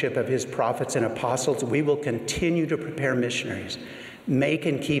leadership of his prophets and apostles, we will continue to prepare missionaries, make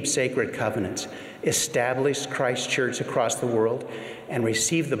and keep sacred covenants, establish Christ's church across the world, and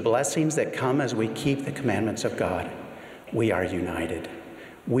receive the blessings that come as we keep the commandments of God. We are united.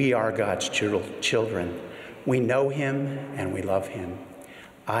 We are God's children. We know him and we love him.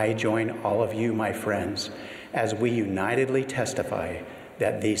 I join all of you, my friends, as we unitedly testify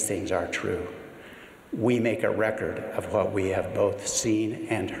that these things are true. We make a record of what we have both seen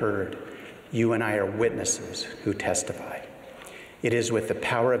and heard. You and I are witnesses who testify. It is with the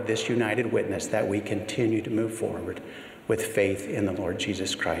power of this united witness that we continue to move forward with faith in the Lord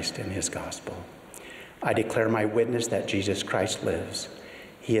Jesus Christ and his gospel. I declare my witness that Jesus Christ lives.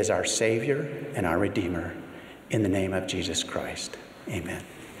 He is our Savior and our Redeemer. In the name of Jesus Christ, amen.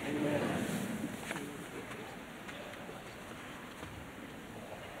 Amen.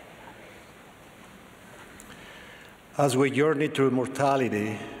 As we journey through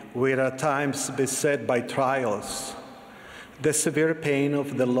mortality, we are at times beset by trials, the severe pain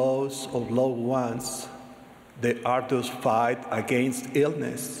of the loss of loved ones, the arduous fight against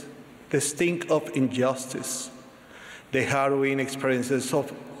illness, the sting of injustice, the harrowing experiences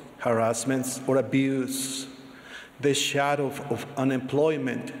of harassments or abuse, the shadow of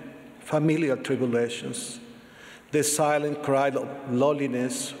unemployment, familial tribulations, the silent cry of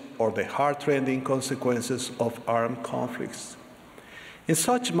loneliness, or the heart-rending consequences of armed conflicts. In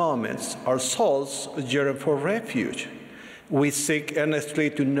such moments, our souls yearn for refuge. We seek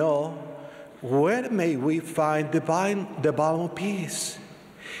earnestly to know, where may we find the balm of peace?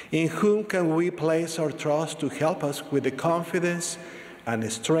 In whom can we place our trust to help us with the confidence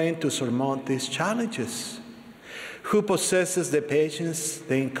and strength to surmount these challenges? Who possesses the patience,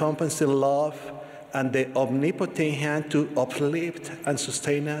 the encompassing love, and the omnipotent hand to uplift and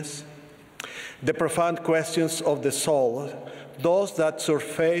sustain us? The profound questions of the soul, those that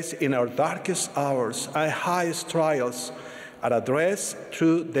surface in our darkest hours and highest trials, are addressed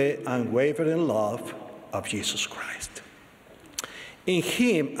through the unwavering love of Jesus Christ. In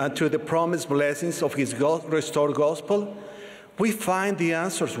him and through the promised blessings of his restored gospel, we find the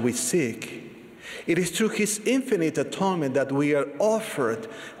answers we seek. It is through his infinite atonement that we are offered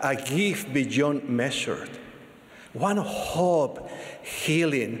a gift beyond measure, one of hope,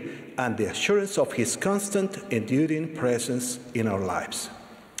 healing, and the assurance of his constant, enduring presence in our lives.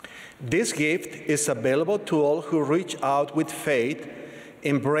 This gift is available to all who reach out with faith,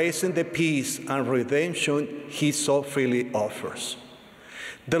 embracing the peace and redemption he so freely offers.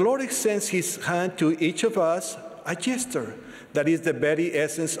 The Lord extends his hand to each of us, a gesture that is the very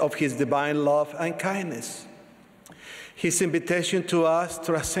essence of his divine love and kindness. His invitation to us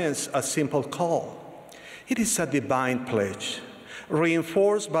transcends a simple call. It is a divine pledge,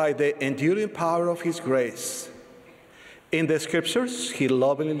 reinforced by the enduring power of his grace. In the scriptures, he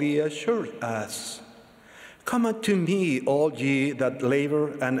lovingly assured us, "Come unto me, all ye that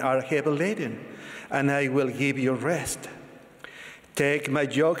labor and are heavy laden, and I will give you rest. Take my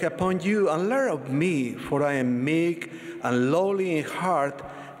yoke upon you and learn of me, for I am meek and lowly in heart,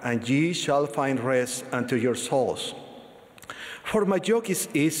 and ye shall find rest unto your souls. For my yoke is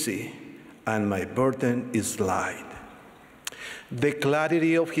easy, and my burden is light." The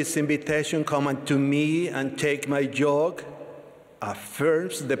clarity of his invitation, "Come unto me and take my yoke,"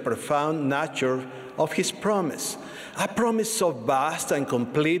 affirms the profound nature of his promise, a promise so vast and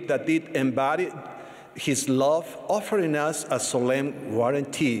complete that it embodied his love, offering us a solemn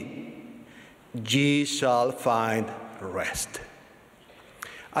warranty: "Ye shall find rest."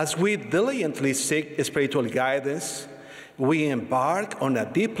 As we diligently seek spiritual guidance, we embark on a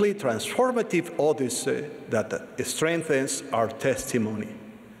deeply transformative odyssey that strengthens our testimony.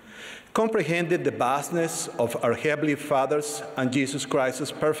 Comprehending the vastness of our Heavenly Father's and Jesus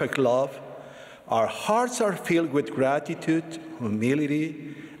Christ's perfect love, our hearts are filled with gratitude,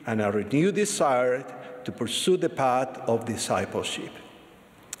 humility, and a renewed desire to pursue the path of discipleship.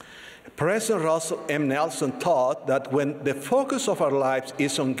 President Russell M. Nielson taught that when the focus of our lives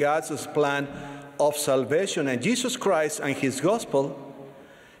is on God's plan of salvation and Jesus Christ and his gospel,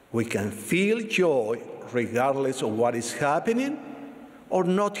 we can feel joy regardless of what is happening or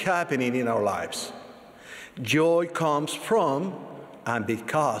not happening in our lives. Joy comes from and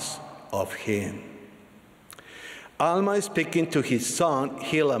because of him. Alma, speaking to his son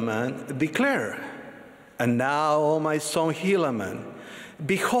Helaman, declared, "And now, O my son Helaman,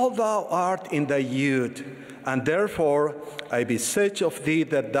 behold, thou art in thy youth, and therefore I beseech of thee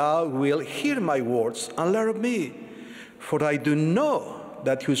that thou wilt hear my words and learn of me. For I do know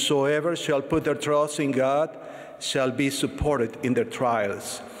that whosoever shall put their trust in God shall be supported in their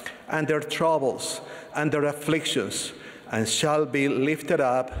trials, and their troubles, and their afflictions, and shall be lifted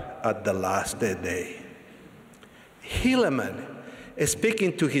up at the last day." Helaman,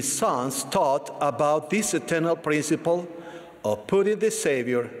 speaking to his sons, taught about this eternal principle of putting the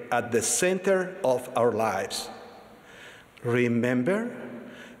Savior at the center of our lives. Remember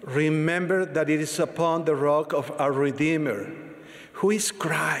that it is upon the rock of our Redeemer, who is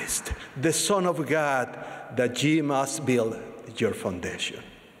Christ, the Son of God, that ye must build your foundation.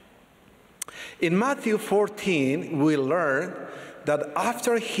 In Matthew 14, we learn that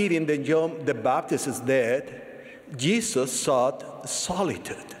after hearing John the Baptist's death, Jesus sought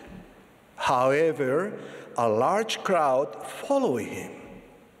solitude. However, a large crowd followed him.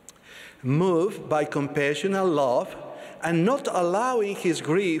 Moved by compassion and love, and not allowing his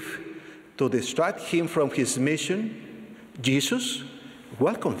grief to distract him from his mission, Jesus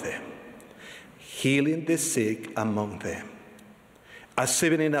welcomed them, healing the sick among them. As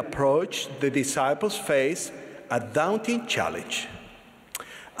evening approached, the disciples faced a daunting challenge: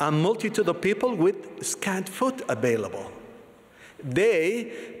 a multitude of people with scant food available.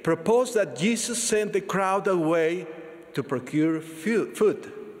 They proposed that Jesus send the crowd away to procure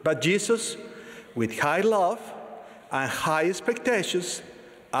food. But Jesus, with high love and high expectations,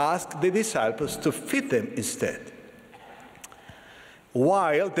 asked the disciples to feed them instead.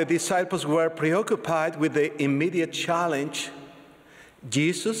 While the disciples were preoccupied with the immediate challenge,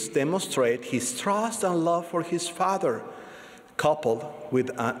 Jesus demonstrated his trust and love for his Father, coupled with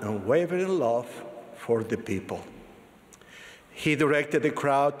an unwavering love for the people. He directed the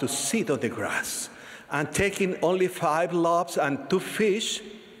crowd to sit on the grass, and taking only 5 loaves and 2 fish,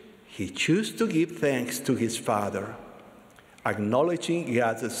 he chose to give thanks to his Father, acknowledging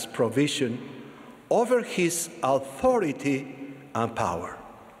God's provision over his authority and power.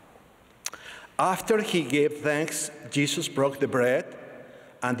 After he gave thanks, Jesus broke the bread,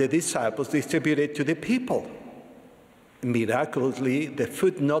 and the disciples distributed to the people. Miraculously, the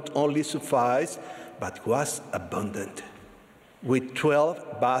food not only sufficed, but was abundant, with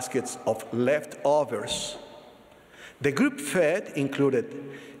 12 baskets of leftovers. The group fed included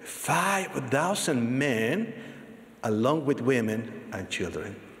 5,000 men, along with women and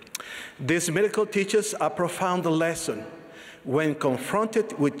children. This miracle teaches a profound lesson. When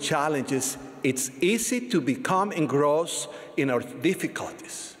confronted with challenges, it's easy to become engrossed in our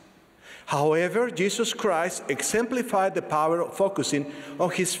difficulties. However, Jesus Christ exemplified the power of focusing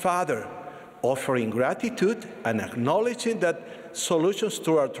on his Father, offering gratitude and acknowledging that solutions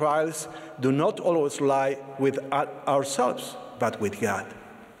to our trials do not always lie with ourselves, but with God.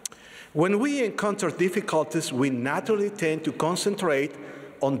 When we encounter difficulties, we naturally tend to concentrate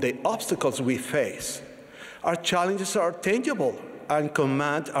on the obstacles we face. Our challenges are tangible and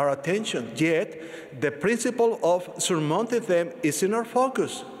command our attention, yet the principle of surmounting them is in our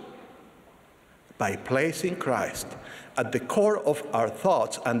focus. By placing Christ at the core of our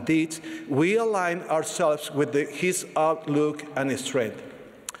thoughts and deeds, we align ourselves with his outlook and strength.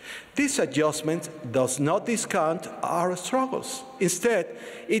 This adjustment does not discount our struggles. Instead,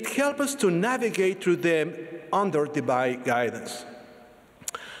 it helps us to navigate through them under divine guidance.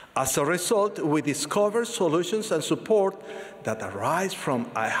 As a result, we discover solutions and support that arise from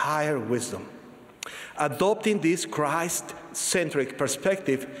a higher wisdom. Adopting this Christ-centric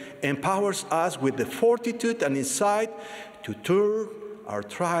perspective empowers us with the fortitude and insight to turn our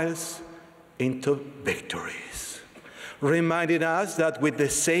trials into victories, reminding us that with the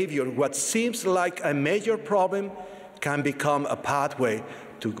Savior, what seems like a major problem can become a pathway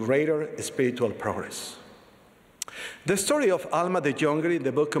to greater spiritual progress. The story of Alma the Younger in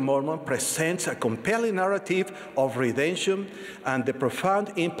the Book of Mormon presents a compelling narrative of redemption and the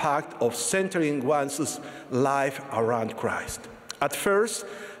profound impact of centering one's life around Christ. At first,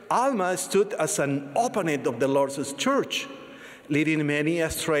 Alma stood as an opponent of the Lord's church, leading many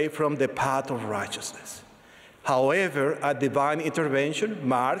astray from the path of righteousness. However, a divine intervention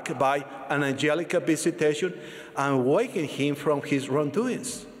marked by an angelic visitation awakened him from his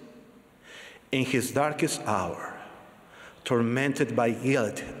wrongdoings. In his darkest hour, tormented by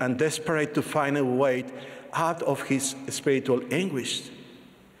guilt and desperate to find a way out of his spiritual anguish,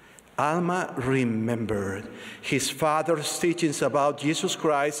 Alma remembered his father's teachings about Jesus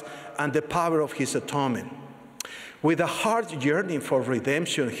Christ and the power of his atonement. With a heart yearning for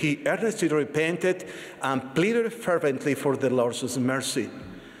redemption, he earnestly repented and pleaded fervently for the Lord's mercy.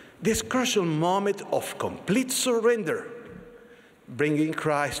 This crucial moment of complete surrender, bringing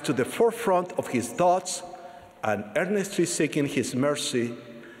Christ to the forefront of his thoughts and earnestly seeking his mercy,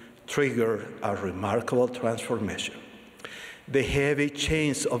 triggered a remarkable transformation. The heavy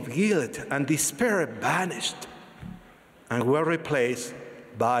chains of guilt and despair vanished and were replaced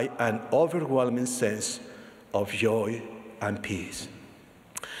by an overwhelming sense of joy and peace.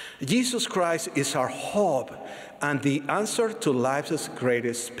 Jesus Christ is our hope and the answer to life's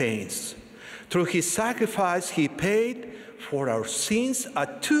greatest pains. Through his sacrifice, he paid for our sins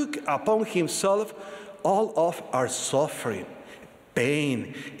and took upon himself all of our suffering,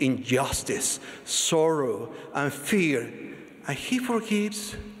 pain, injustice, sorrow, and fear. And he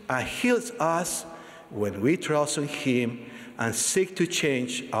forgives and heals us when we trust in him and seek to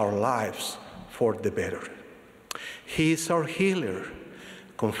change our lives for the better. He is our healer,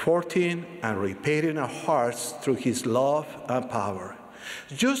 comforting and repairing our hearts through his love and power,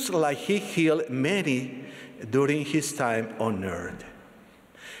 just like he healed many during his time on earth.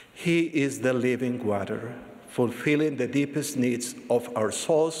 He is the living water, fulfilling the deepest needs of our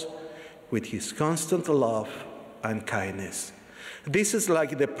souls with his constant love and kindness. This is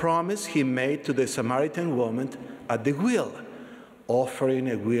like the promise he made to the Samaritan woman at the well, offering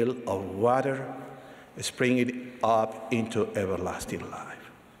a well of water, springing up into everlasting life.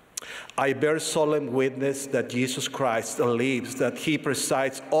 I bear solemn witness that Jesus Christ lives, that he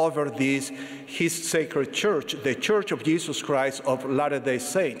presides over this, his sacred church, the Church of Jesus Christ of Latter-day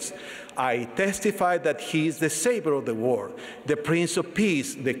Saints. I testify that he is the Savior of the world, the Prince of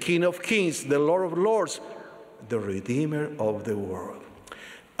Peace, the King of Kings, the Lord of Lords, the Redeemer of the world.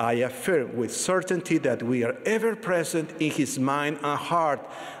 I affirm with certainty that we are ever present in his mind and heart.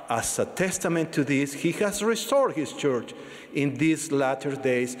 As a testament to this, he has restored his church in these latter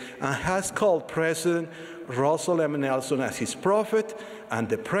days and has called President Russell M. Nielson as his prophet and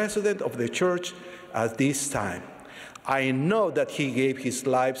the president of the church at this time. I know that he gave his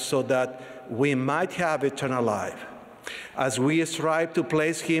life so that we might have eternal life. As we strive to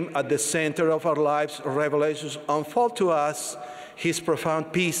place him at the center of our lives, revelations unfold to us, his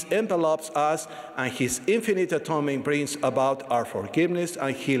profound peace envelops us, and his infinite atonement brings about our forgiveness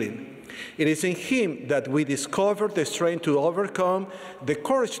and healing. It is in him that we discover the strength to overcome, the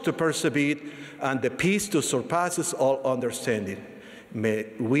courage to persevere, and the peace to surpass all understanding. May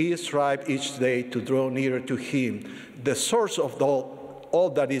we strive each day to draw nearer to him, the source of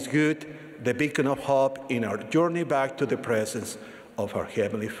all that is good, the beacon of hope in our journey back to the presence of our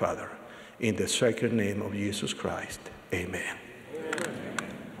Heavenly Father. In the sacred name of Jesus Christ, amen.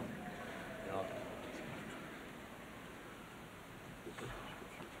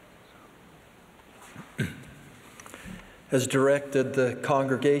 As directed, the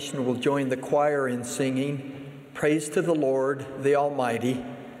congregation will join the choir in singing Praise to the Lord, the Almighty.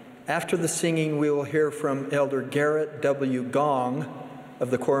 After the singing, we will hear from Elder Gerrit W. Gong of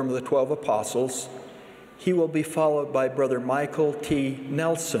the Quorum of the 12 Apostles. He will be followed by Brother Michael T.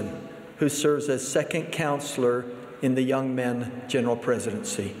 Nelson, who serves as second counselor in the Young Men General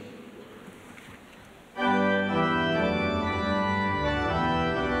Presidency.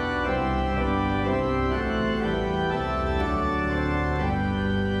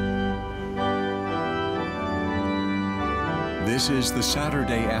 This is the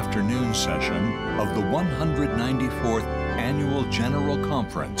Saturday afternoon session of the 194th Annual General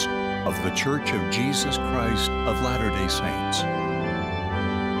Conference of the Church of Jesus Christ of Latter-day Saints.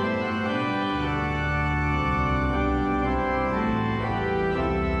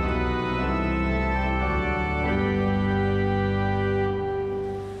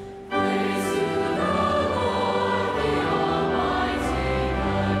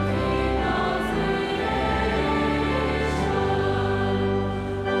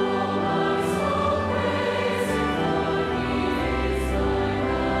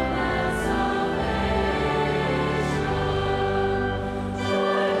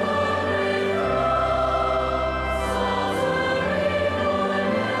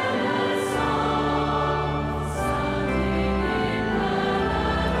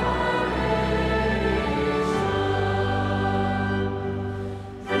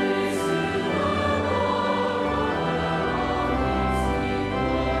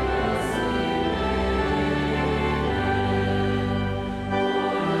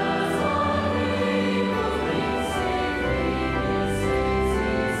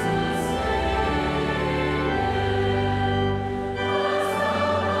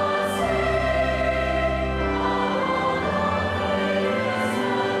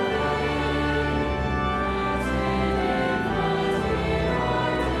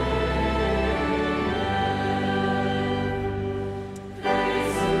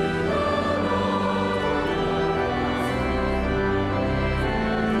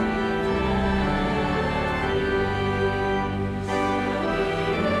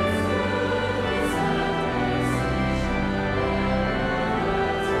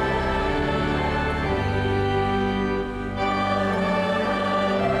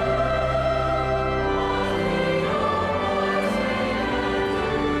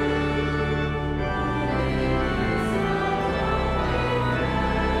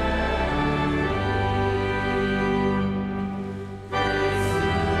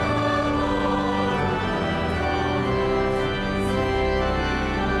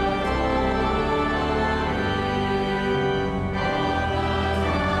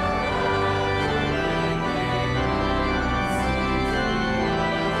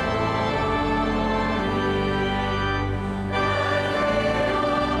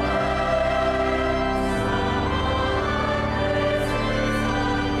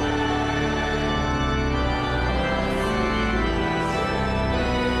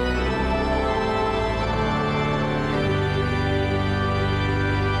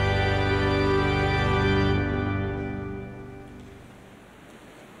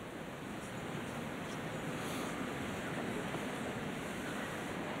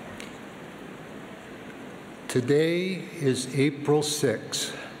 Today is April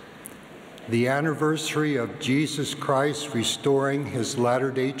 6th, the anniversary of Jesus Christ restoring his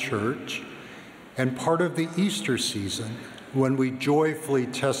Latter-day Church, and part of the Easter season, when we joyfully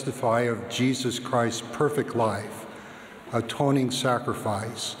testify of Jesus Christ's perfect life, atoning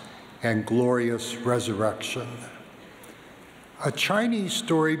sacrifice, and glorious resurrection. A Chinese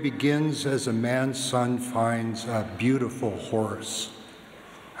story begins as a man's son finds a beautiful horse.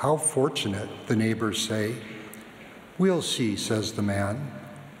 "How fortunate," the neighbors say. "We'll see," says the man.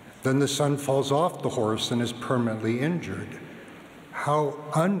 Then the son falls off the horse and is permanently injured. "How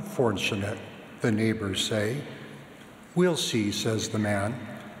unfortunate," the neighbors say. "We'll see," says the man.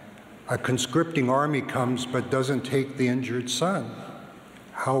 A conscripting army comes but doesn't take the injured son.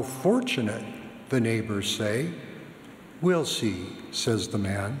 "How fortunate," the neighbors say. "We'll see," says the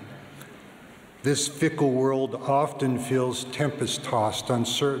man. This fickle world often feels tempest-tossed,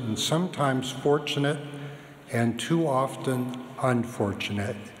 uncertain, sometimes fortunate, and too often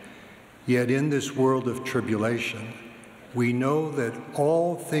unfortunate. Yet in this world of tribulation, we know that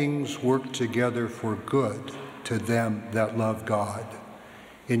all things work together for good to them that love God.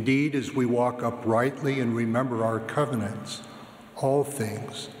 Indeed, as we walk uprightly and remember our covenants, all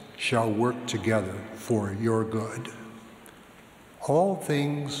things shall work together for your good. All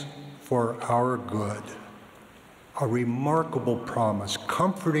things for our good. A remarkable promise,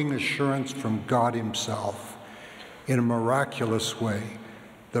 comforting assurance from God himself. In a miraculous way,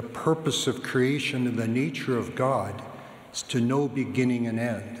 the purpose of creation and the nature of God is to know beginning and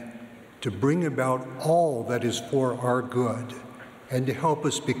end, to bring about all that is for our good, and to help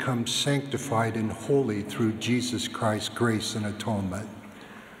us become sanctified and holy through Jesus Christ's grace and atonement.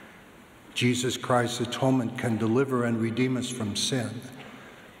 Jesus Christ's atonement can deliver and redeem us from sin,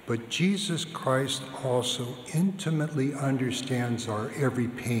 but Jesus Christ also intimately understands our every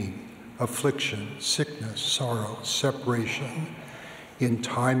pain, affliction, sickness, sorrow, separation. In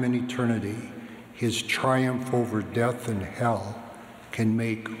time and eternity, his triumph over death and hell can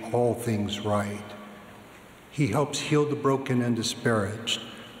make all things right. He helps heal the broken and disparaged,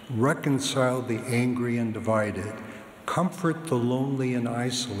 reconcile the angry and divided, comfort the lonely and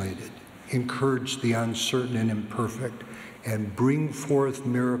isolated, encourage the uncertain and imperfect, and bring forth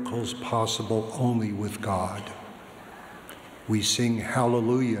miracles possible only with God. We sing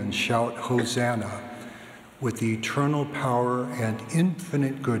hallelujah and shout Hosanna with the eternal power and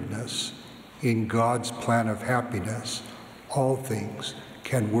infinite goodness in God's plan of happiness. All things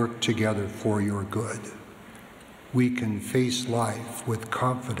can work together for your good. We can face life with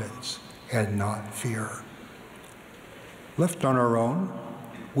confidence and not fear. Left on our own,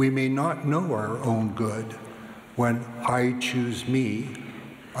 we may not know our own good. When I choose me,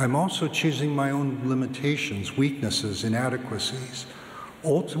 I'm also choosing my own limitations, weaknesses, inadequacies.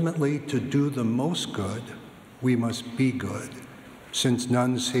 Ultimately, to do the most good, we must be good. Since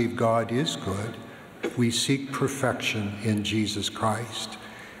none save God is good, we seek perfection in Jesus Christ.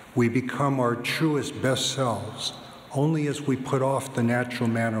 We become our truest, best selves only as we put off the natural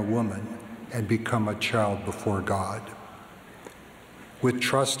man or woman and become a child before God. With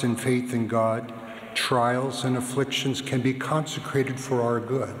trust and faith in God, trials and afflictions can be consecrated for our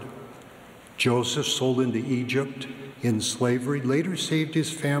good. Joseph, sold into Egypt in slavery, later saved his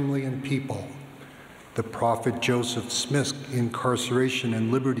family and people. The prophet Joseph Smith's incarceration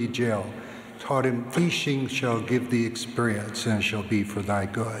in Liberty Jail taught him, "Fishing shall give thee experience and shall be for thy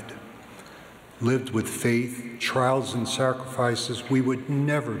good." Lived with faith, trials and sacrifices we would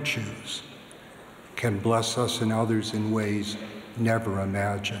never choose can bless us and others in ways never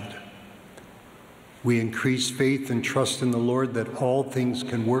imagined. We increase faith and trust in the Lord that all things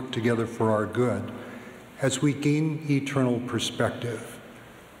can work together for our good as we gain eternal perspective,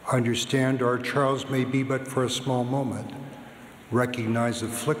 understand our trials may be but for a small moment, recognize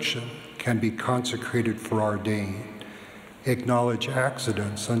affliction can be consecrated for our gain, acknowledge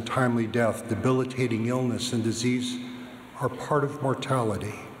accidents, untimely death, debilitating illness, and disease are part of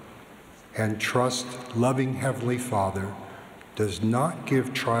mortality, and trust loving Heavenly Father does not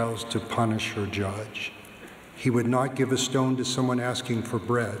give trials to punish or judge. He would not give a stone to someone asking for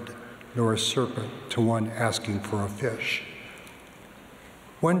bread, nor a serpent to one asking for a fish.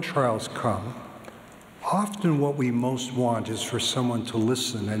 When trials come, often what we most want is for someone to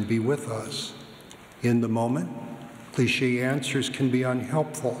listen and be with us. In the moment, cliché answers can be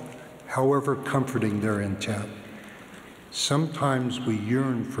unhelpful, however comforting their intent. Sometimes we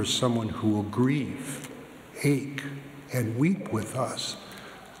yearn for someone who will grieve, ache, and weep with us.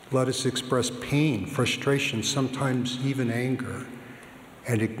 Let us express pain, frustration, sometimes even anger,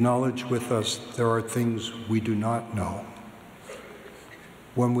 and acknowledge with us there are things we do not know.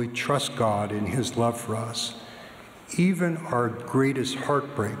 when we trust God in his love for us, even our greatest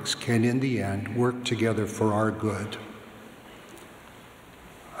heartbreaks can in the end work together for our good.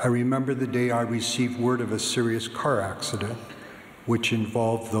 I remember the day I received word of a serious car accident which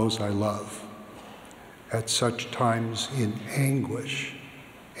involved those I love. At such times in anguish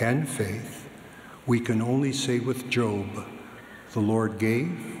and faith, we can only say with Job, "The Lord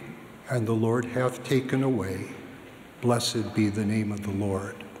gave, and the Lord hath taken away. Blessed be the name of the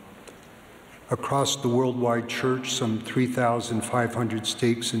Lord." Across the worldwide church, some 3,500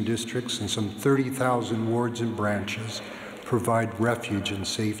 stakes and districts and some 30,000 wards and branches provide refuge and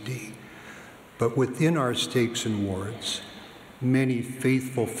safety. But within our stakes and wards, many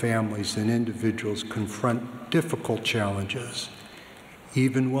faithful families and individuals confront difficult challenges,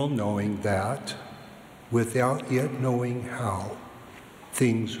 even while knowing that, without yet knowing how,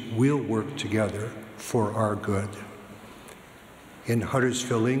 things will work together for our good. In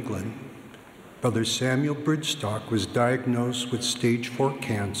Huddersfield, England, Brother Samuel Bridgestock was diagnosed with stage 4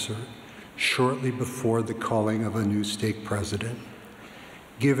 cancer shortly before the calling of a new stake president.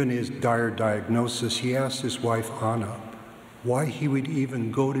 Given his dire diagnosis, he asked his wife, Anna, why he would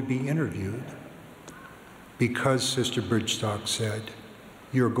even go to be interviewed. Because, Sister Bridgestock said,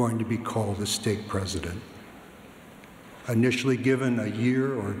 you're going to be called a stake president. Initially given a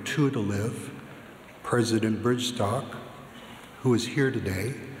year or two to live, President Bridgestock, who is here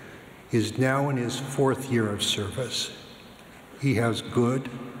today, is now in his 4th year of service. He has good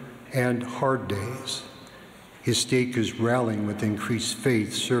and hard days. His stake is rallying with increased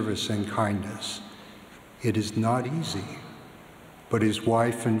faith, service, and kindness. It is not easy, but his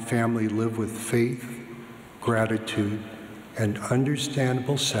wife and family live with faith, gratitude, and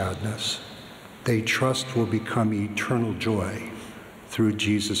understandable sadness they trust will become eternal joy through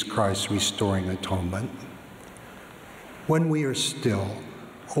Jesus Christ's restoring atonement. When we are still,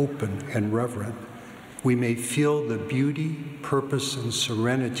 open, and reverent, we may feel the beauty, purpose, and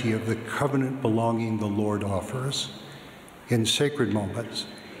serenity of the covenant belonging the Lord offers. In sacred moments,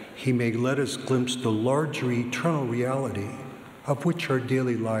 he may let us glimpse the larger eternal reality of which our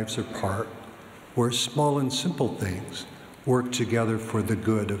daily lives are part, where small and simple things work together for the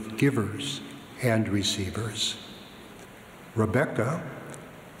good of givers and receivers. Rebecca,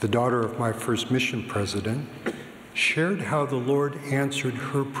 the daughter of my first mission president, shared how the Lord answered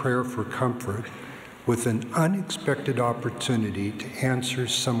her prayer for comfort with an unexpected opportunity to answer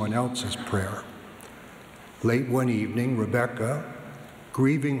someone else's prayer. Late one evening, Rebecca,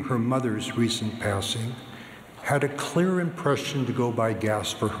 grieving her mother's recent passing, had a clear impression to go buy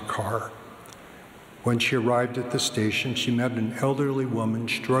gas for her car. When she arrived at the station, she met an elderly woman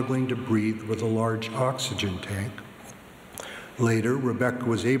struggling to breathe with a large oxygen tank. Later, Rebecca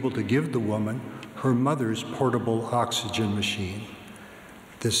was able to give the woman her mother's portable oxygen machine.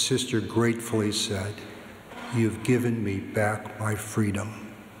 The sister gratefully said, "You've given me back my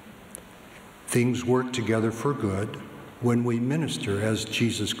freedom." Things work together for good when we minister as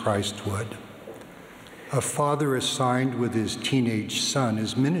Jesus Christ would. A father assigned with his teenage son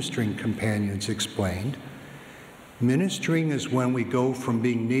as ministering companions explained, ministering is when we go from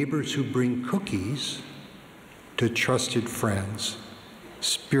being neighbors who bring cookies to trusted friends,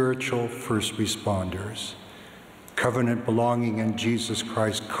 spiritual first responders. Covenant belonging in Jesus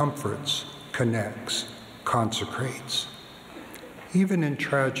Christ comforts, connects, consecrates. Even in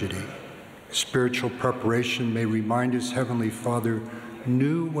tragedy, spiritual preparation may remind us Heavenly Father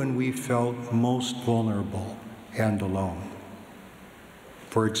knew when we felt most vulnerable and alone.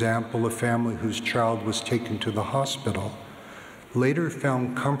 For example, a family whose child was taken to the hospital later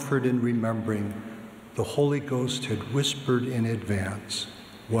found comfort in remembering the Holy Ghost had whispered in advance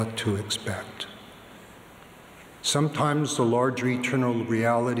what to expect. Sometimes the larger eternal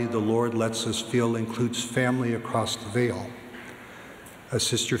reality the Lord lets us feel includes family across the veil. A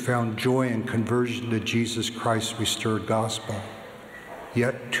sister found joy in conversion to Jesus Christ's restored gospel.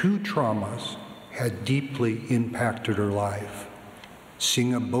 Yet 2 traumas had deeply impacted her life: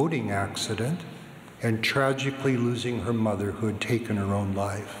 seeing a boating accident and tragically losing her mother who had taken her own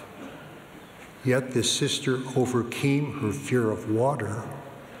life. Yet this sister overcame her fear of water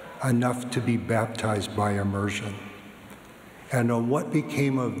enough to be baptized by immersion. And on what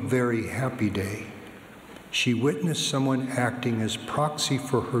became a very happy day, she witnessed someone acting as proxy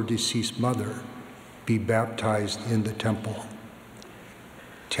for her deceased mother be baptized in the temple.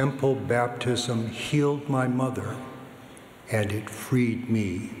 Temple baptism healed my mother, and it freed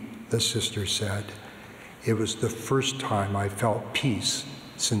me, the sister said. It was the first time I felt peace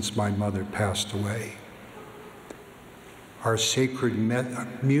since my mother passed away. Our sacred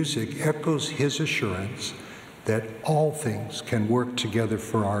music echoes his assurance that all things can work together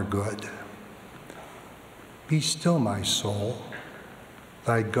for our good. Be still, my soul.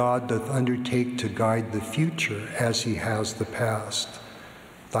 Thy God doth undertake to guide the future as he has the past.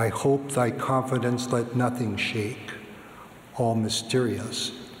 Thy hope, thy confidence, let nothing shake. All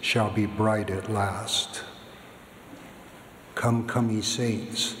mysterious shall be bright at last. Come, come, ye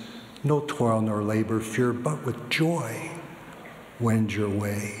saints, no toil nor labor fear, but with joy wend your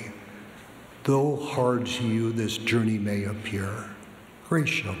way. Though hard to you this journey may appear, grace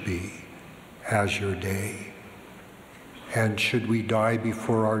shall be as your day. And should we die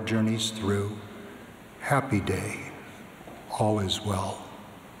before our journey's through, happy day, all is well.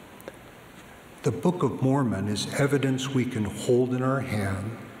 The Book of Mormon is evidence we can hold in our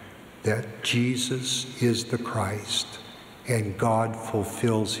hand that Jesus is the Christ and God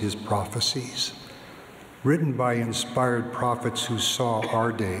fulfills his prophecies. Written by inspired prophets who saw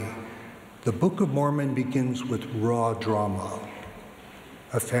our day, the Book of Mormon begins with raw drama,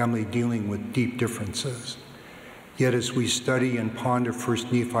 a family dealing with deep differences. Yet as we study and ponder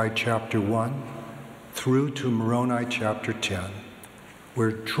 1 Nephi chapter 1 through to Moroni chapter 10,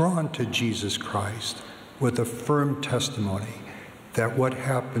 we're drawn to Jesus Christ with a firm testimony that what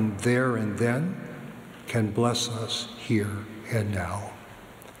happened there and then can bless us here and now.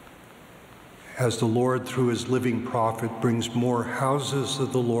 As the Lord, through his living prophet, brings more houses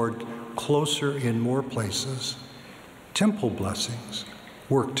of the Lord closer in more places, temple blessings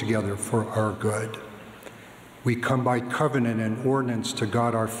work together for our good. We come by covenant and ordinance to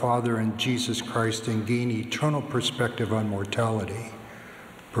God our Father and Jesus Christ and gain eternal perspective on mortality.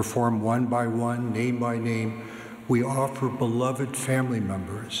 Perform one by one, name by name, we offer beloved family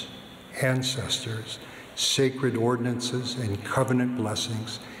members, ancestors, sacred ordinances and covenant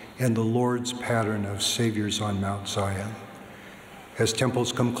blessings, and the Lord's pattern of saviors on Mount Zion. As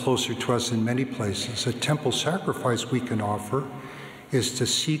temples come closer to us in many places, a temple sacrifice we can offer is to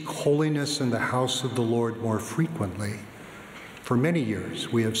seek holiness in the house of the Lord more frequently. For many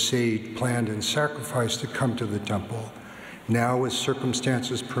years, we have saved, planned, and sacrificed to come to the temple. Now, as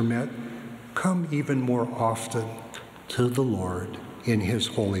circumstances permit, come even more often to the Lord in his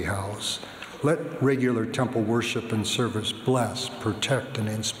holy house. Let regular temple worship and service bless, protect, and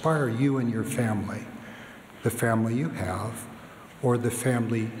inspire you and your family, the family you have, or the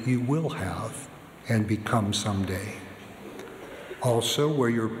family you will have and become someday. Also, where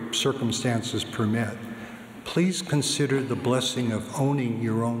your circumstances permit, please consider the blessing of owning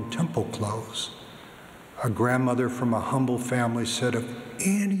your own temple clothes. A grandmother from a humble family said of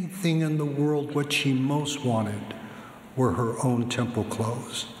anything in the world, what she most wanted were her own temple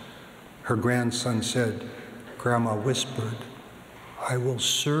clothes. Her grandson said, Grandma whispered, I will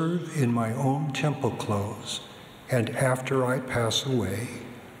serve in my own temple clothes, and after I pass away,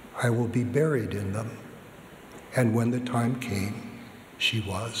 I will be buried in them. And when the time came, she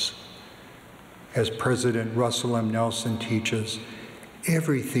was. As President Russell M. Nelson teaches,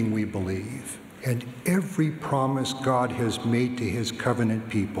 everything we believe and every promise God has made to his covenant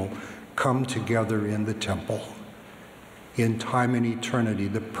people come together in the temple. In time and eternity,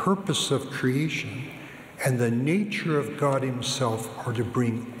 the purpose of creation and the nature of God himself are to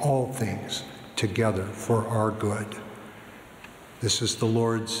bring all things together for our good. This is the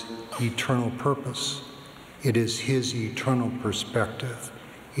Lord's eternal purpose. It is his eternal perspective.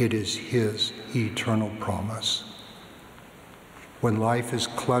 It is his eternal promise. When life is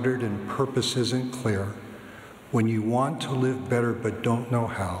cluttered and purpose isn't clear, when you want to live better but don't know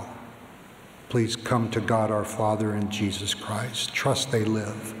how, please come to God our Father and Jesus Christ. Trust they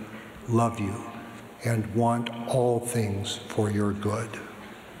live, love you, and want all things for your good.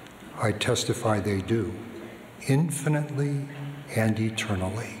 I testify they do, infinitely and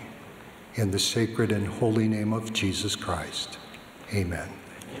eternally. In the sacred and holy name of Jesus Christ, amen.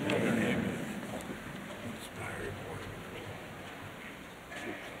 Amen.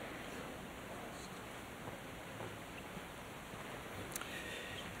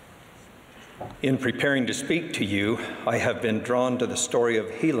 In preparing to speak to you, I have been drawn to the story of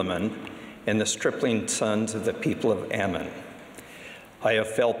Helaman and the stripling sons of the people of Ammon. I have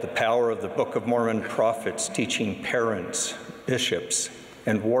felt the power of the Book of Mormon prophets teaching parents, bishops,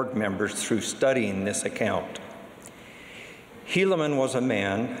 and ward members through studying this account. Helaman was a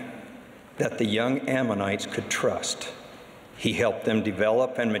man that the young Ammonites could trust. He helped them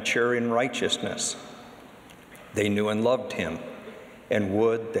develop and mature in righteousness. They knew and loved him and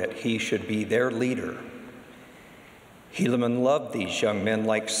would that he should be their leader. Helaman loved these young men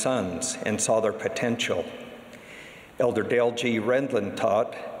like sons and saw their potential. Elder Dale G. Rendlin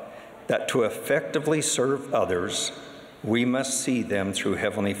taught that to effectively serve others, we must see them through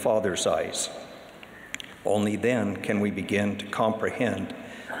Heavenly Father's eyes. Only then can we begin to comprehend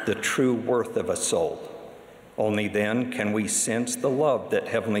the true worth of a soul. Only then can we sense the love that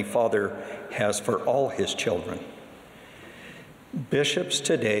Heavenly Father has for all his children. Bishops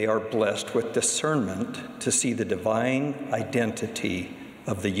today are blessed with discernment to see the divine identity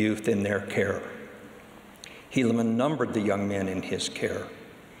of the youth in their care. Helaman numbered the young men in his care.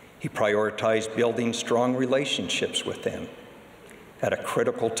 He prioritized building strong relationships with them. At a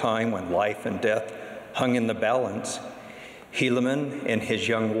critical time when life and death hung in the balance, Helaman and his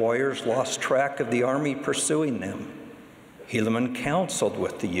young warriors lost track of the army pursuing them. Helaman counseled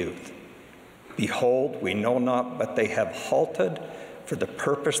with the youth. Behold, we know not, but they have halted for the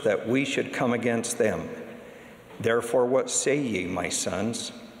purpose that we should come against them. Therefore, what say ye, my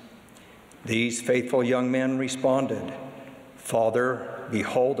sons? These faithful young men responded, Father,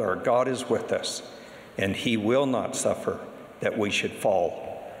 behold, our God is with us, and he will not suffer that we should fall.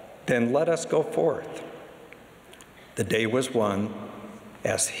 Then let us go forth. The day was won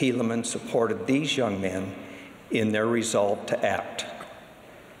as Helaman supported these young men in their resolve to act.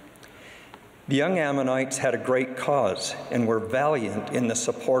 The young Ammonites had a great cause and were valiant in the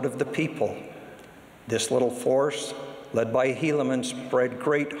support of the people. This little force, led by Helaman, spread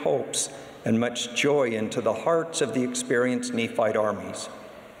great hopes and much joy into the hearts of the experienced Nephite armies.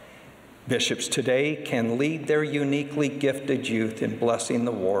 Bishops today can lead their uniquely gifted youth in blessing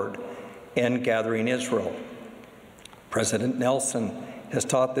the ward and gathering Israel. President Nielson has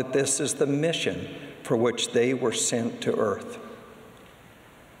taught that this is the mission for which they were sent to earth.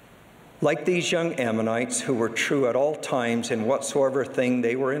 Like these young Ammonites who were true at all times in whatsoever thing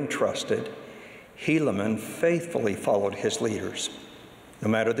they were entrusted, Helaman faithfully followed his leaders. No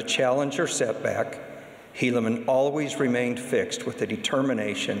matter the challenge or setback, Helaman always remained fixed with the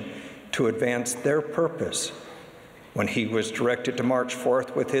determination to advance their purpose. When he was directed to march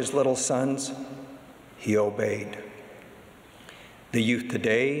forth with his little sons, he obeyed. The youth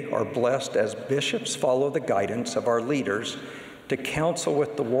today are blessed as bishops follow the guidance of our leaders to counsel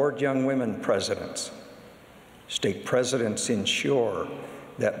with the ward young women presidents. Stake presidents ensure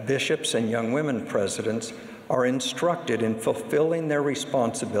that bishops and young women presidents are instructed in fulfilling their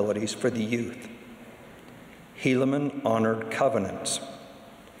responsibilities for the youth. Helaman honored covenants.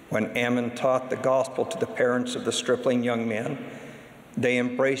 When Ammon taught the gospel to the parents of the stripling young men, they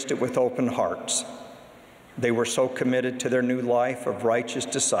embraced it with open hearts. They were so committed to their new life of righteous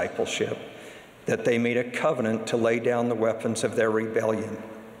discipleship that they made a covenant to lay down the weapons of their rebellion.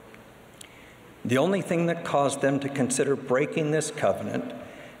 The only thing that caused them to consider breaking this covenant,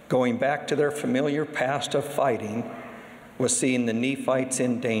 going back to their familiar past of fighting, was seeing the Nephites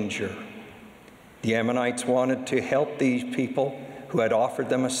in danger. The Ammonites wanted to help these people who had offered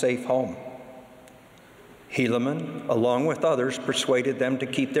them a safe home. Helaman, along with others, persuaded them to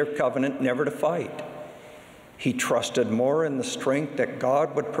keep their covenant never to fight. He trusted more in the strength that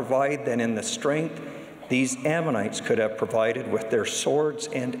God would provide than in the strength these Ammonites could have provided with their swords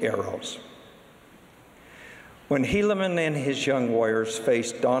and arrows. When Helaman and his young warriors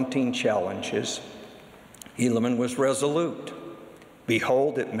faced daunting challenges, Helaman was resolute.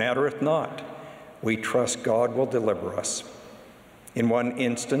 Behold, it mattereth not. We trust God will deliver us. In one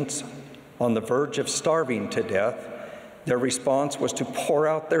instance, on the verge of starving to death, their response was to pour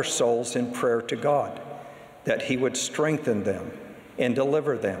out their souls in prayer to God, that he would strengthen them and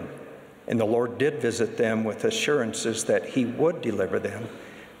deliver them. And the Lord did visit them with assurances that he would deliver them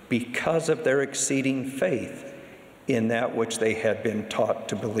because of their exceeding faith in that which they had been taught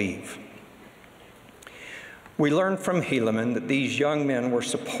to believe. We learn from Helaman that these young men were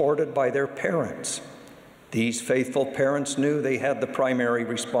supported by their parents. These faithful parents knew they had the primary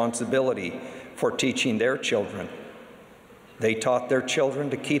responsibility for teaching their children. They taught their children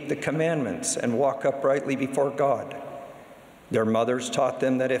to keep the commandments and walk uprightly before God. Their mothers taught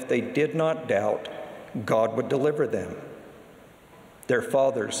them that if they did not doubt, God would deliver them. Their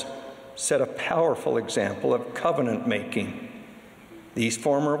fathers set a powerful example of covenant making. These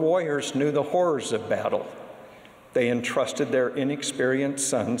former warriors knew the horrors of battle. They entrusted their inexperienced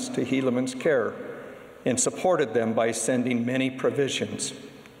sons to Helaman's care and supported them by sending many provisions.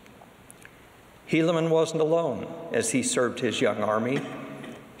 Helaman wasn't alone as he served his young army.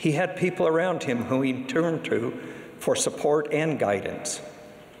 He had people around him who he turned to for support and guidance.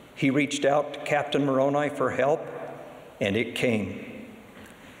 He reached out to Captain Moroni for help, and it came.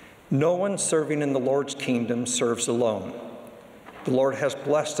 No one serving in the Lord's kingdom serves alone. The Lord has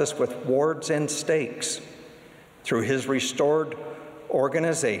blessed us with wards and stakes. Through his restored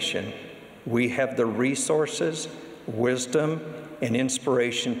organization, we have the resources, wisdom, and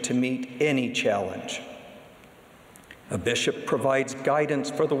inspiration to meet any challenge. A bishop provides guidance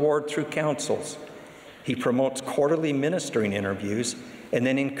for the ward through councils. He promotes quarterly ministering interviews and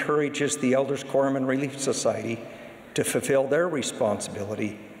then encourages the Elders Quorum and Relief Society to fulfill their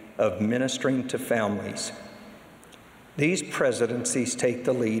responsibility of ministering to families. These presidencies take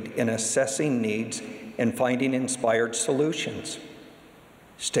the lead in assessing needs and finding inspired solutions.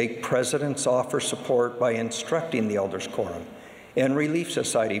 Stake presidents offer support by instructing the Elders Quorum and Relief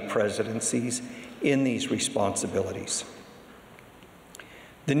Society presidencies in these responsibilities.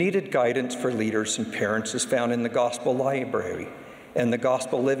 The needed guidance for leaders and parents is found in the Gospel Library and the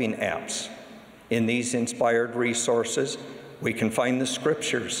Gospel Living apps. In these inspired resources, we can find the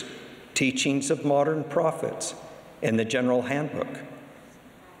scriptures, teachings of modern prophets, and the General Handbook.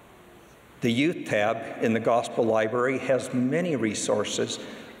 The Youth tab in the Gospel Library has many resources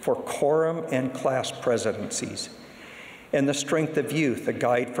for quorum and class presidencies, and the Strength of Youth, a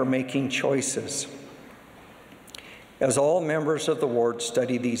guide for making choices. As all members of the ward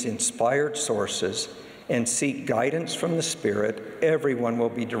study these inspired sources and seek guidance from the Spirit, everyone will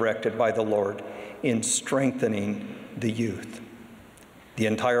be directed by the Lord in strengthening the youth. The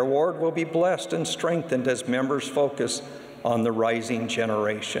entire ward will be blessed and strengthened as members focus on the rising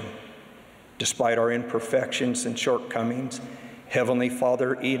generation. Despite our imperfections and shortcomings, Heavenly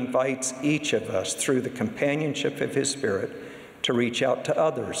Father invites each of us through the companionship of His Spirit to reach out to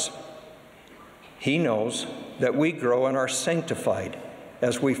others. He knows that we grow and are sanctified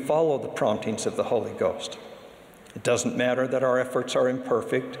as we follow the promptings of the Holy Ghost. It doesn't matter that our efforts are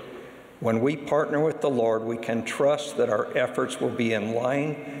imperfect. When we partner with the Lord, we can trust that our efforts will be in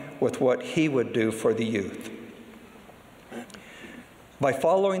line with what He would do for the youth. By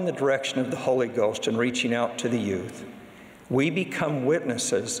following the direction of the Holy Ghost and reaching out to the youth, we become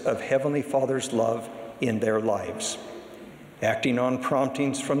witnesses of Heavenly Father's love in their lives. Acting on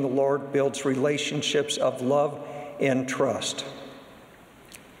promptings from the Lord builds relationships of love and trust.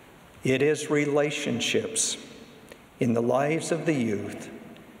 It is relationships in the lives of the youth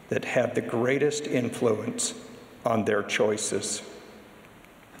that have the greatest influence on their choices.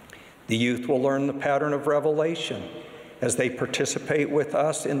 The youth will learn the pattern of revelation as they participate with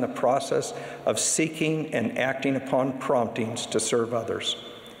us in the process of seeking and acting upon promptings to serve others.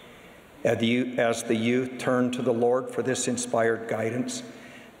 As the youth turn to the Lord for this inspired guidance,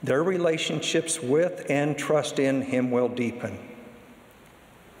 their relationships with and trust in Him will deepen.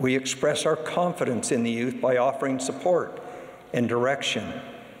 We express our confidence in the youth by offering support and direction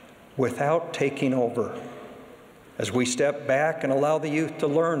without taking over. As we step back and allow the youth to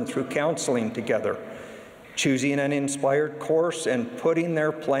learn through counseling together, choosing an inspired course and putting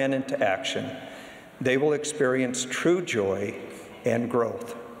their plan into action, they will experience true joy and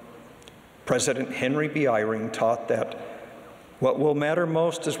growth. President Henry B. Eyring taught that what will matter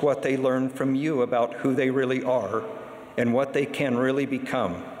most is what they learn from you about who they really are and what they can really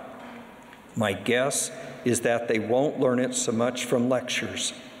become. My guess is that they won't learn it so much from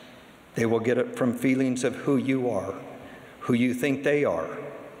lectures. They will get it from feelings of who you are, who you think they are,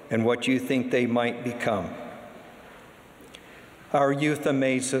 and what you think they might become. Our youth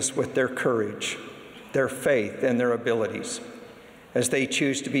amaze us with their courage, their faith, and their abilities. As they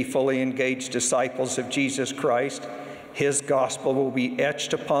choose to be fully engaged disciples of Jesus Christ, His gospel will be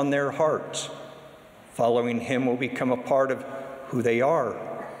etched upon their hearts. Following Him will become a part of who they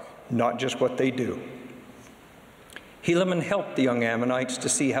are, not just what they do. Helaman helped the young Ammonites to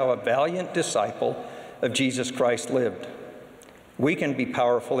see how a valiant disciple of Jesus Christ lived. We can be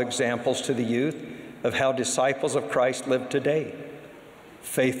powerful examples to the youth of how disciples of Christ live today.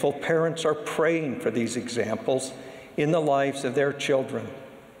 Faithful parents are praying for these examples in the lives of their children.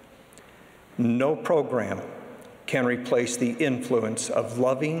 No program can replace the influence of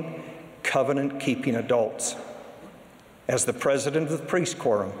loving, covenant-keeping adults. As the president of the priest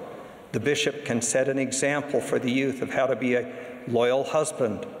quorum, the bishop can set an example for the youth of how to be a loyal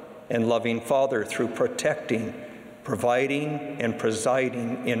husband and loving father through protecting, providing, and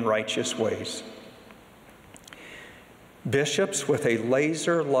presiding in righteous ways. Bishops with a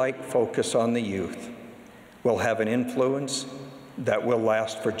laser-like focus on the youth will have an influence that will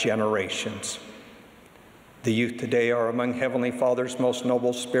last for generations. The youth today are among Heavenly Father's most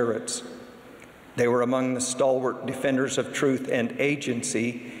noble spirits. They were among the stalwart defenders of truth and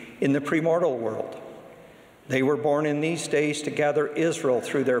agency in the premortal world. They were born in these days to gather Israel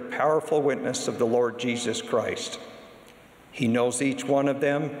through their powerful witness of the Lord Jesus Christ. He knows each one of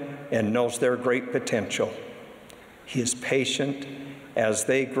them and knows their great potential. He is patient. As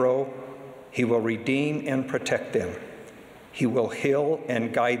they grow, He will redeem and protect them. He will heal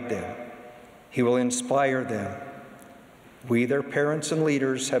and guide them. He will inspire them. We, their parents and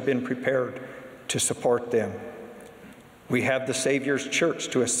leaders, have been prepared to support them. We have the Savior's church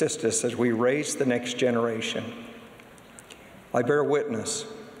to assist us as we raise the next generation. I bear witness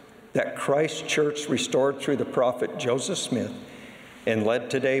that Christ's church, restored through the prophet Joseph Smith and led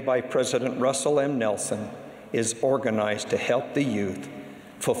today by President Russell M. Nelson, is organized to help the youth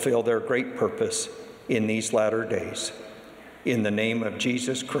fulfill their great purpose in these latter days. In the name of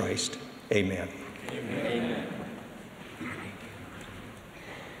Jesus Christ, amen. Amen.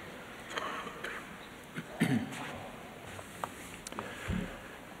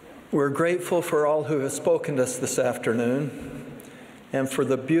 We're grateful for all who have spoken to us this afternoon and for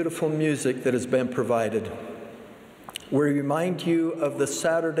the beautiful music that has been provided. We remind you of the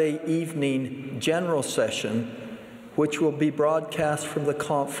Saturday evening general session, which will be broadcast from the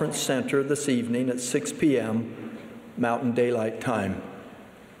conference center this evening at 6 p.m. Mountain Daylight Time.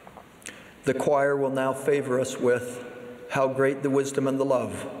 The choir will now favor us with "How Great the Wisdom and the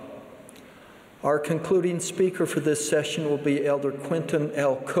Love." Our concluding speaker for this session will be Elder Quentin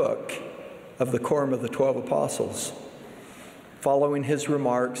L. Cook of the Quorum of the 12 Apostles. Following his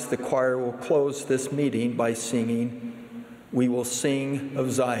remarks, the choir will close this meeting by singing, "We Will Sing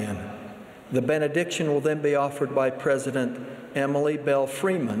of Zion." The benediction will then be offered by President Emily Bell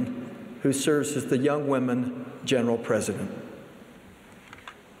Freeman, who serves as the Young Women General President.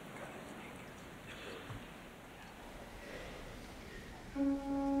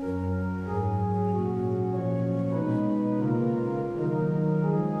 Oh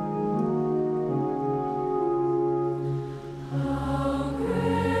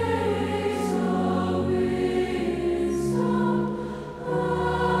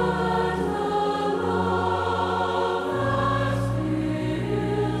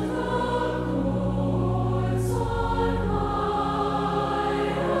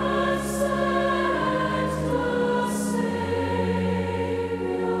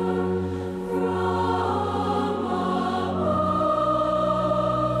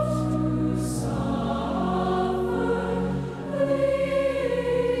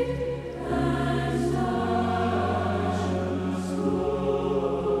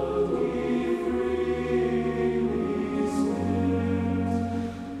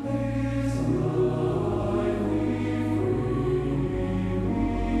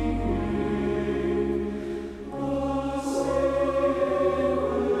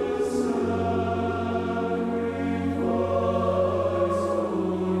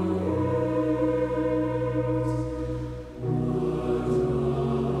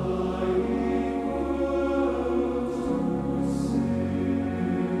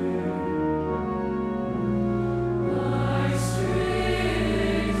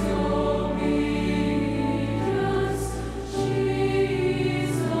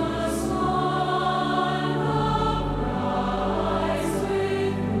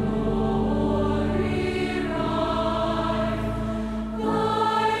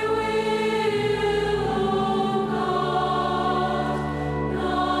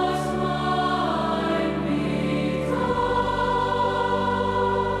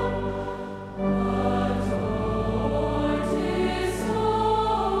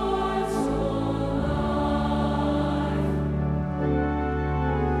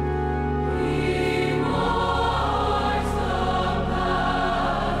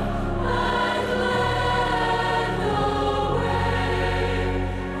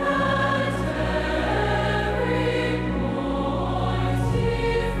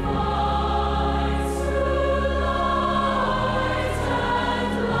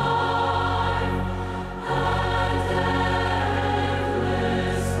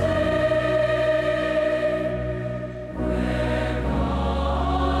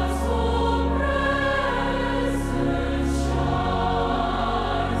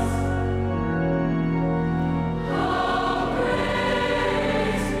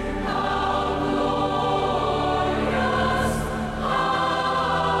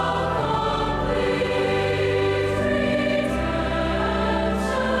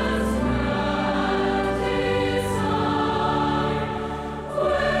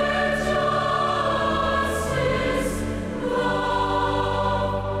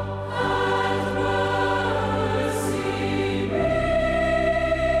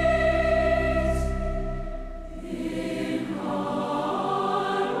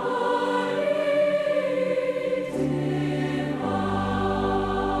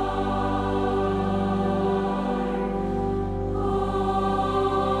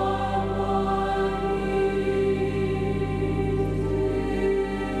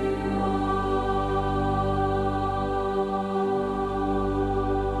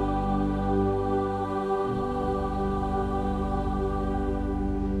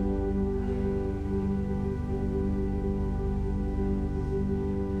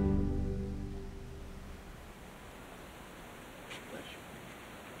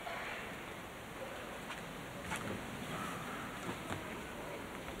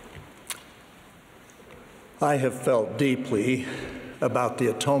I have felt deeply about the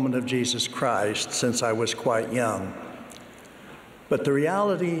atonement of Jesus Christ since I was quite young. But the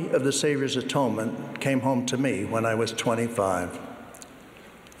reality of the Savior's atonement came home to me when I was 25.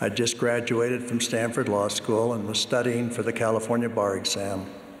 I just graduated from Stanford Law School and was studying for the California bar exam.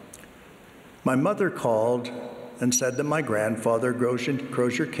 My mother called and said that my grandfather,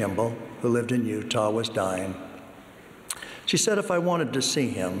 Crozier Kimball, who lived in Utah, was dying. She said if I wanted to see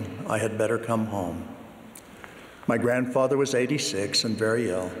him, I had better come home. My grandfather was 86 and very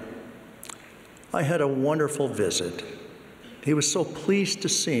ill. I had a wonderful visit. He was so pleased to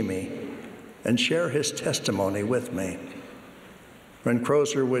see me and share his testimony with me. When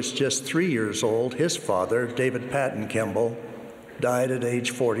Crozier was just 3 years old, his father, David Patton Kimball, died at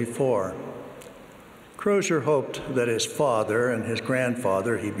age 44. Crozier hoped that his father and his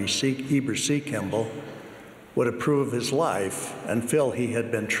grandfather, Heber C. Kimball, would approve of his life and feel he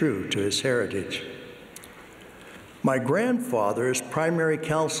had been true to his heritage. My grandfather's primary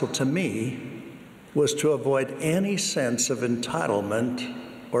counsel to me was to avoid any sense of entitlement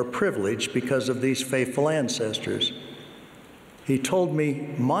or privilege because of these faithful ancestors. He told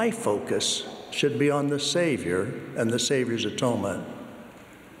me my focus should be on the Savior and the Savior's atonement.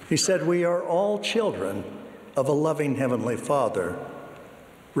 He said, we are all children of a loving Heavenly Father.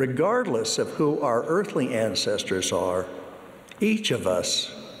 Regardless of who our earthly ancestors are, each of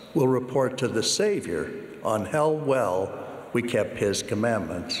us will report to the Savior on how well we kept his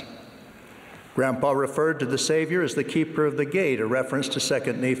commandments. Grandpa referred to the Savior as the keeper of the gate, a reference to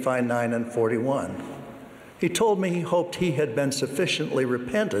 2 Nephi 9 and 41. He told me he hoped he had been sufficiently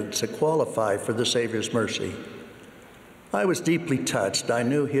repentant to qualify for the Savior's mercy. I was deeply touched. I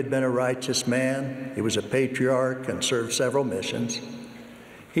knew he had been a righteous man. He was a patriarch and served several missions.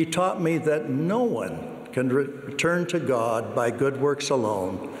 He taught me that no one can return to God by good works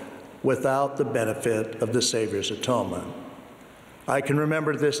alone without the benefit of the Savior's atonement. I can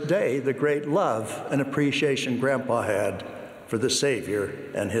remember this day the great love and appreciation Grandpa had for the Savior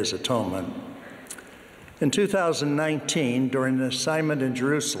and his atonement. In 2019, during an assignment in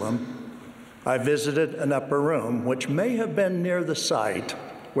Jerusalem, I visited an upper room, which may have been near the site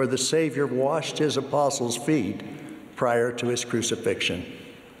where the Savior washed his apostles' feet prior to his crucifixion.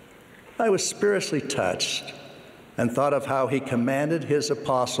 I was spiritually touched and thought of how he commanded his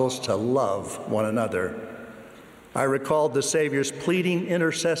apostles to love one another. I recalled the Savior's pleading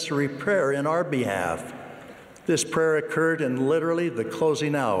intercessory prayer in our behalf. This prayer occurred in literally the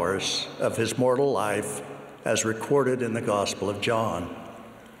closing hours of his mortal life, as recorded in the Gospel of John.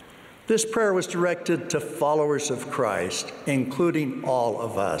 This prayer was directed to followers of Christ, including all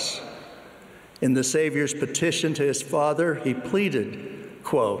of us. In the Savior's petition to his Father, he pleaded,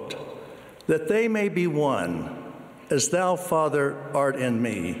 quote, that they may be one, as thou, Father, art in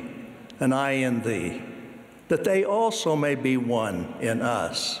me, and I in thee, that they also may be one in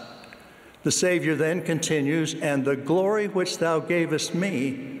us. The Savior then continues, and the glory which thou gavest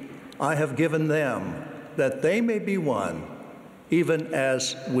me, I have given them, that they may be one, even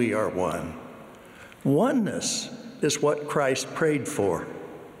as we are one. Oneness is what Christ prayed for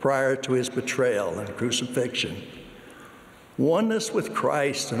prior to his betrayal and crucifixion. Oneness with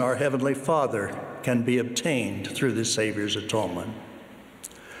Christ and our Heavenly Father can be obtained through the Savior's atonement.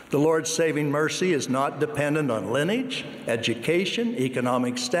 The Lord's saving mercy is not dependent on lineage, education,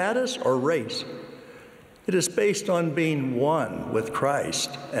 economic status, or race. It is based on being one with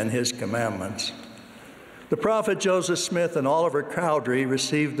Christ and his commandments. The prophet Joseph Smith and Oliver Cowdery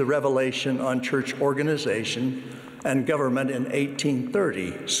received the revelation on church organization and government in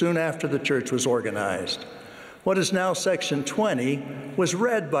 1830, soon after the church was organized. What is now Section 20 was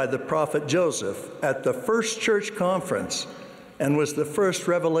read by the prophet Joseph at the first church conference and was the first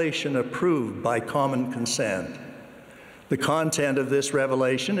revelation approved by common consent. The content of this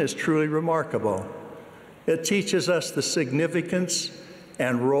revelation is truly remarkable. It teaches us the significance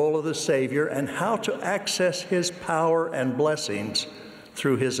and role of the Savior and how to access his power and blessings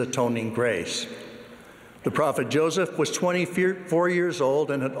through his atoning grace. The prophet Joseph was 24 years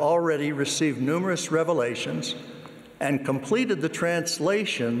old and had already received numerous revelations and completed the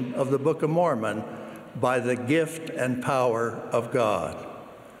translation of the Book of Mormon by the gift and power of God.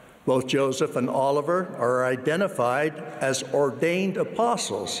 Both Joseph and Oliver are identified as ordained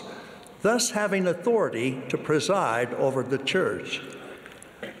apostles, thus having authority to preside over the church.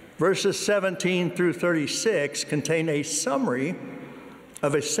 Verses 17 through 36 contain a summary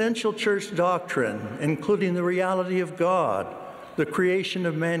of essential church doctrine, including the reality of God, the creation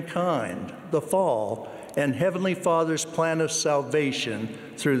of mankind, the fall, and Heavenly Father's plan of salvation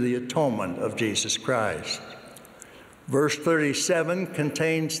through the atonement of Jesus Christ. Verse 37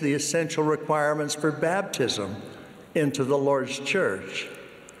 contains the essential requirements for baptism into the Lord's church.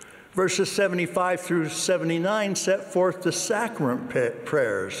 Verses 75 through 79 set forth the sacrament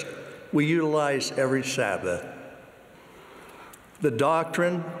prayers we utilize every Sabbath. The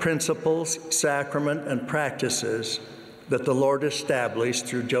doctrine, principles, sacrament, and practices that the Lord established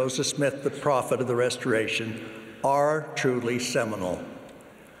through Joseph Smith, the prophet of the Restoration, are truly seminal.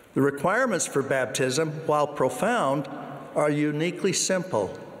 The requirements for baptism, while profound, are uniquely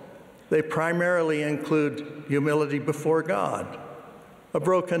simple. They primarily include humility before God, a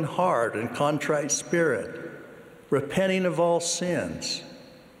broken heart and contrite spirit, repenting of all sins,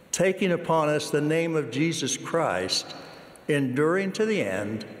 taking upon us the name of Jesus Christ, enduring to the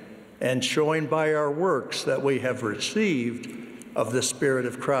end, and showing by our works that we have received of the Spirit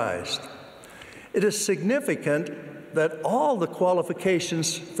of Christ. It is significant that all the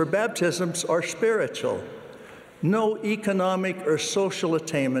qualifications for baptisms are spiritual. No economic or social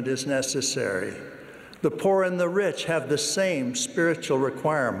attainment is necessary. The poor and the rich have the same spiritual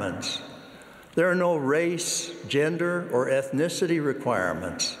requirements. There are no race, gender, or ethnicity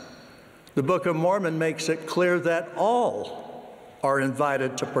requirements. The Book of Mormon makes it clear that all are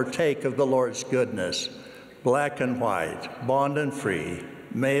invited to partake of the Lord's goodness, black and white, bond and free,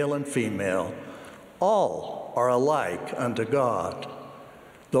 male and female. All are alike unto God.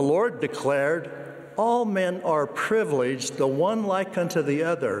 The Lord declared, "All men are privileged, the one like unto the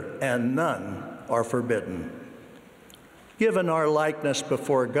other, and none are forbidden." Given our likeness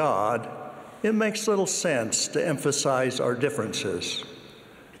before God, it makes little sense to emphasize our differences.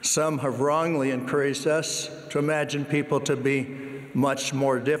 Some have wrongly encouraged us to imagine people to be much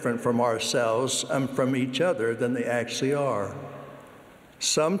more different from ourselves and from each other than they actually are.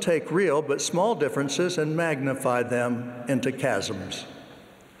 Some take real but small differences and magnify them into chasms.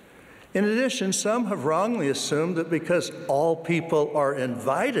 In addition, some have wrongly assumed that because all people are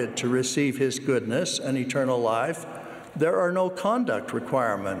invited to receive His goodness and eternal life, there are no conduct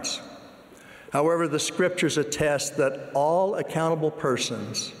requirements. However, the Scriptures attest that all accountable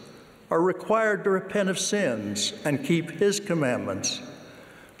persons are required to repent of sins and keep His commandments.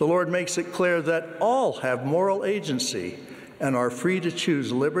 The Lord makes it clear that all have moral agency and are free to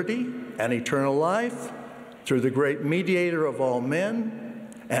choose liberty and eternal life through the great mediator of all men,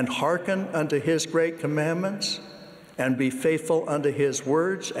 and hearken unto His great commandments, and be faithful unto His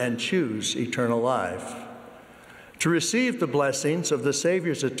words, and choose eternal life. To receive the blessings of the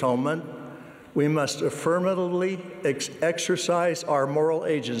Savior's atonement, we must affirmatively exercise our moral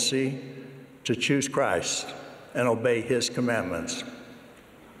agency to choose Christ and obey His commandments.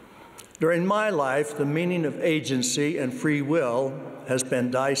 During my life, the meaning of agency and free will has been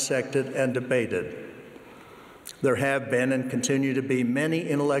dissected and debated. There have been and continue to be many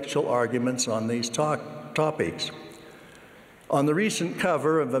intellectual arguments on these topics. On the recent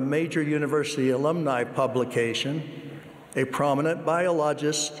cover of a major university alumni publication, a prominent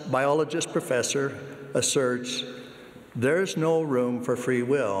biologist professor asserts, "There's no room for free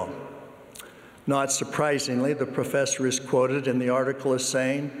will." Not surprisingly, the professor is quoted in the article as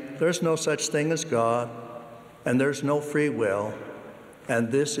saying, "There's no such thing as God, and there's no free will,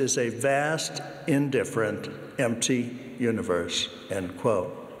 and this is a vast, indifferent, empty universe," end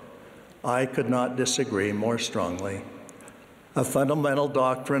quote. I could not disagree more strongly. A fundamental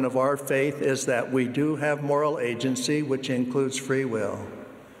doctrine of our faith is that we do have moral agency, which includes free will.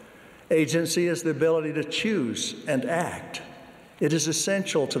 Agency is the ability to choose and act. It is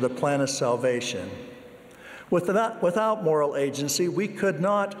essential to the plan of salvation. Without moral agency, we could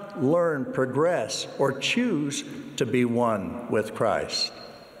not learn, progress, or choose to be one with Christ.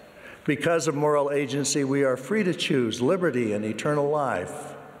 Because of moral agency, we are free to choose liberty and eternal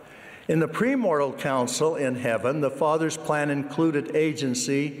life. In the premortal council in heaven, the Father's plan included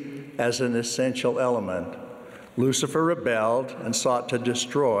agency as an essential element. Lucifer rebelled and sought to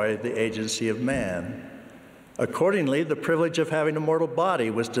destroy the agency of man. Accordingly, the privilege of having a mortal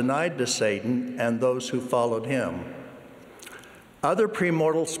body was denied to Satan and those who followed him. Other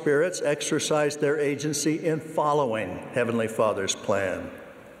premortal spirits exercised their agency in following Heavenly Father's plan.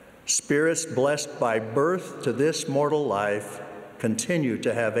 Spirits blessed by birth to this mortal life continue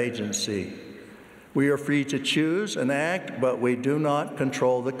to have agency. We are free to choose and act, but we do not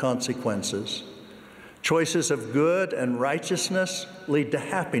control the consequences. Choices of good and righteousness lead to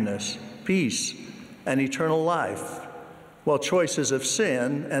happiness, peace, and eternal life, while choices of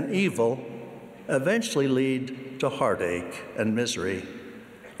sin and evil eventually lead to heartache and misery.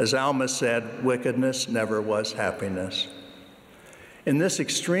 As Alma said, wickedness never was happiness. In this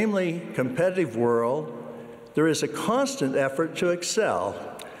extremely competitive world, there is a constant effort to excel.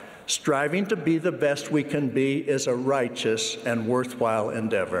 Striving to be the best we can be is a righteous and worthwhile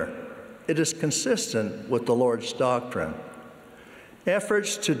endeavor. It is consistent with the Lord's doctrine.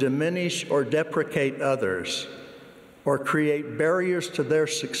 Efforts to diminish or deprecate others or create barriers to their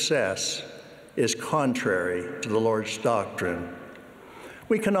success is contrary to the Lord's doctrine.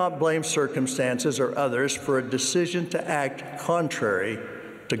 We cannot blame circumstances or others for a decision to act contrary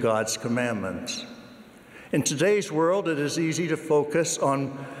to God's commandments. In today's world, it is easy to focus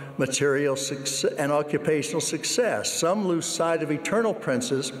on material success and occupational success. Some lose sight of eternal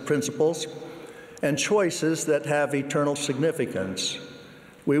principles and choices that have eternal significance.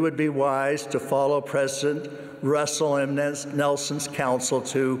 We would be wise to follow President Russell M. Nelson's counsel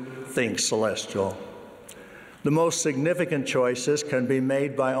to think celestial. The most significant choices can be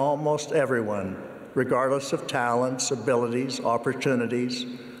made by almost everyone, regardless of talents, abilities, opportunities,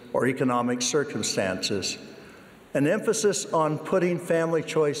 or economic circumstances. An emphasis on putting family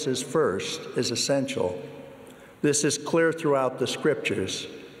choices first is essential. This is clear throughout the scriptures.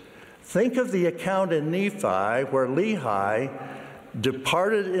 Think of the account in Nephi where Lehi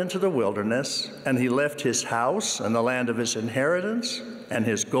departed into the wilderness, and he left his house and the land of his inheritance, and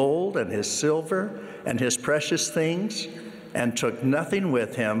his gold and his silver and his precious things, and took nothing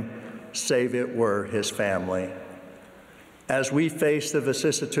with him save it were his family. As we face the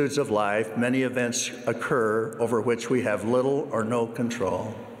vicissitudes of life, many events occur over which we have little or no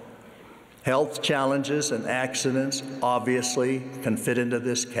control. Health challenges and accidents obviously can fit into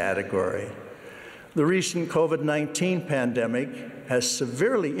this category. The recent COVID-19 pandemic has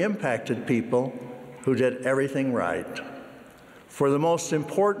severely impacted people who did everything right. For the most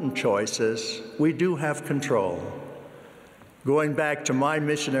important choices, we do have control. Going back to my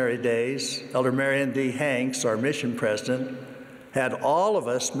missionary days, Elder Marion D. Hanks, our mission president, had all of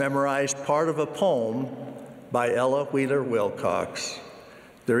us memorize part of a poem by Ella Wheeler Wilcox.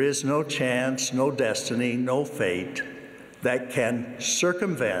 There is no chance, no destiny, no fate that can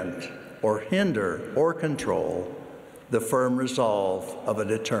circumvent or hinder or control the firm resolve of a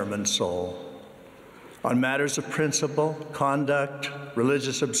determined soul. On matters of principle, conduct,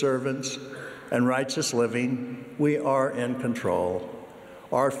 religious observance, and righteous living, we are in control.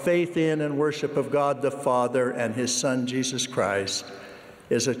 Our faith in and worship of God the Father and His Son, Jesus Christ,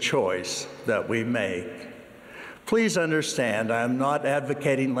 is a choice that we make. Please understand, I am not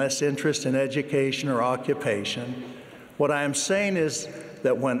advocating less interest in education or occupation. What I am saying is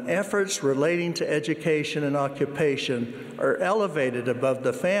that when efforts relating to education and occupation are elevated above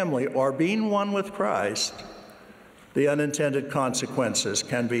the family or being one with Christ, the unintended consequences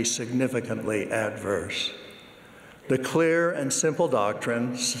can be significantly adverse. The clear and simple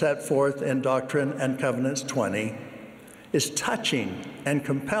doctrine set forth in Doctrine and Covenants 20 is touching and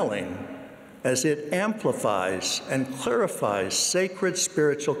compelling as it amplifies and clarifies sacred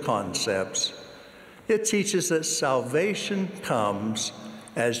spiritual concepts. It teaches that salvation comes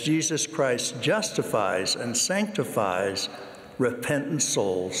as Jesus Christ justifies and sanctifies repentant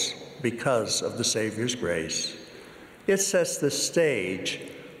souls because of the Savior's grace. It sets the stage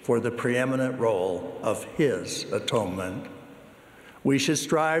for the preeminent role of His atonement. We should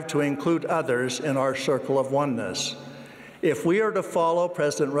strive to include others in our circle of oneness. If we are to follow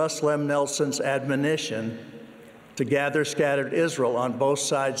President Russell M. Nelson's admonition to gather scattered Israel on both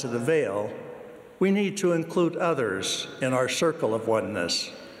sides of the veil, we need to include others in our circle of oneness.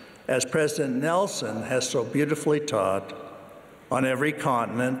 As President Nelson has so beautifully taught, on every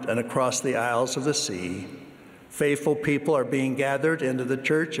continent and across the isles of the sea, faithful people are being gathered into the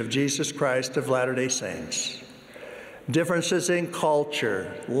Church of Jesus Christ of Latter-day Saints. Differences in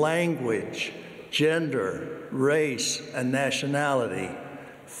culture, language, gender, race, and nationality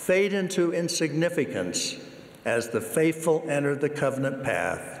fade into insignificance as the faithful enter the covenant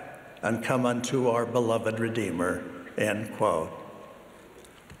path and come unto our beloved Redeemer, end quote.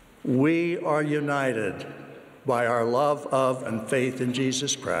 We are united by our love of and faith in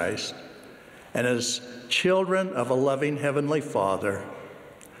Jesus Christ, and as children of a loving Heavenly Father,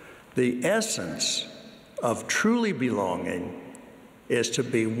 the essence of truly belonging is to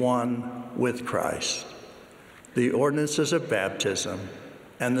be one with Christ. The ordinances of baptism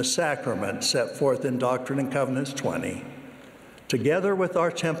and the sacrament set forth in Doctrine and Covenants 20, together with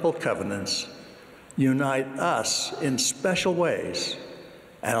our temple covenants, unite us in special ways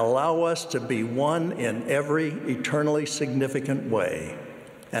and allow us to be one in every eternally significant way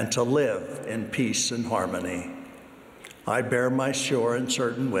and to live in peace and harmony. I bear my sure and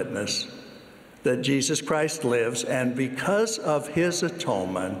certain witness that Jesus Christ lives, and because of His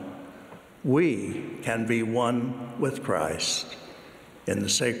atonement, we can be one with Christ. In the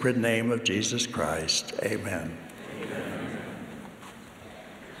sacred name of Jesus Christ, amen.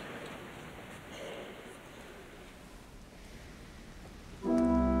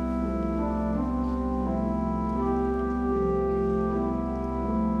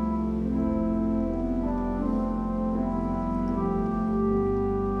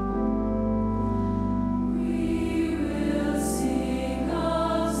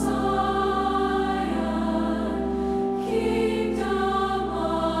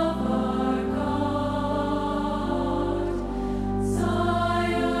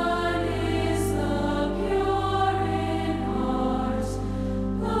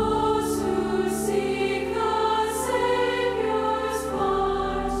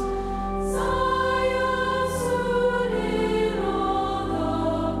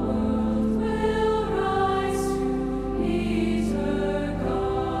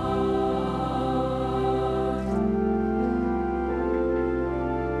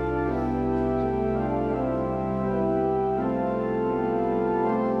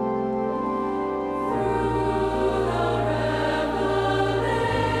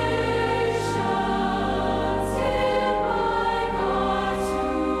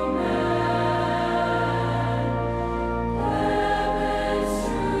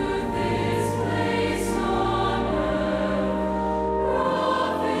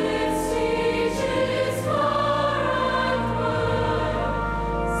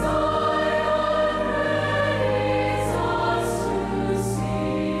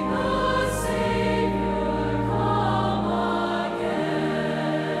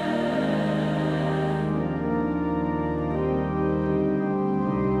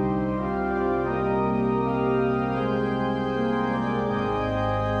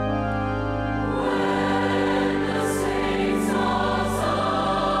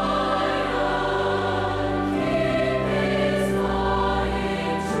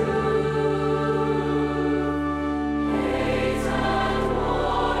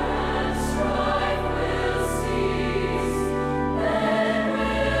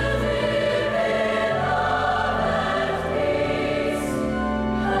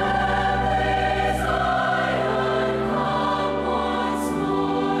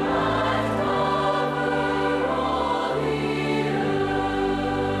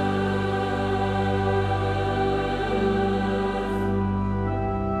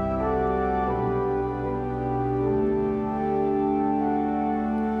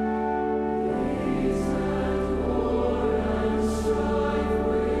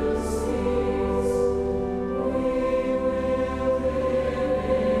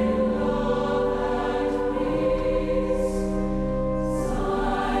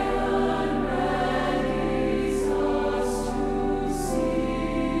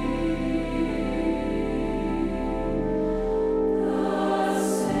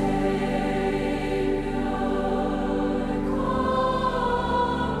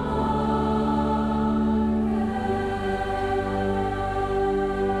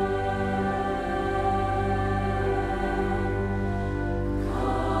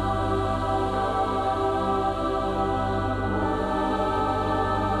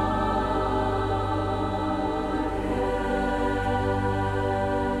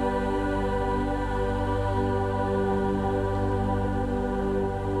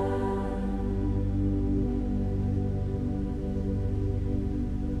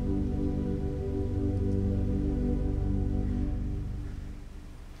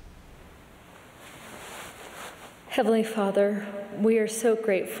 Heavenly Father, we are so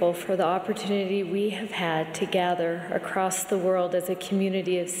grateful for the opportunity we have had to gather across the world as a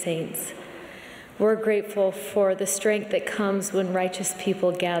community of saints. We're grateful for the strength that comes when righteous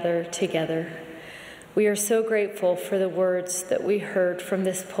people gather together. We are so grateful for the words that we heard from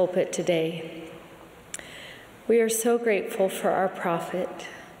this pulpit today. We are so grateful for our prophet.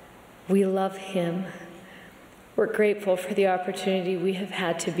 We love him. We're grateful for the opportunity we have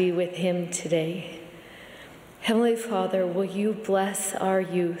had to be with him today. Heavenly Father, will you bless our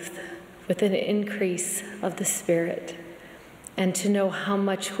youth with an increase of the Spirit and to know how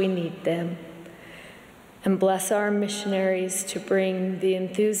much we need them. And bless our missionaries to bring the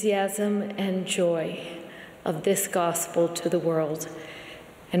enthusiasm and joy of this gospel to the world.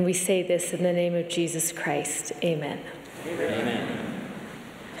 And we say this in the name of Jesus Christ. Amen. Amen.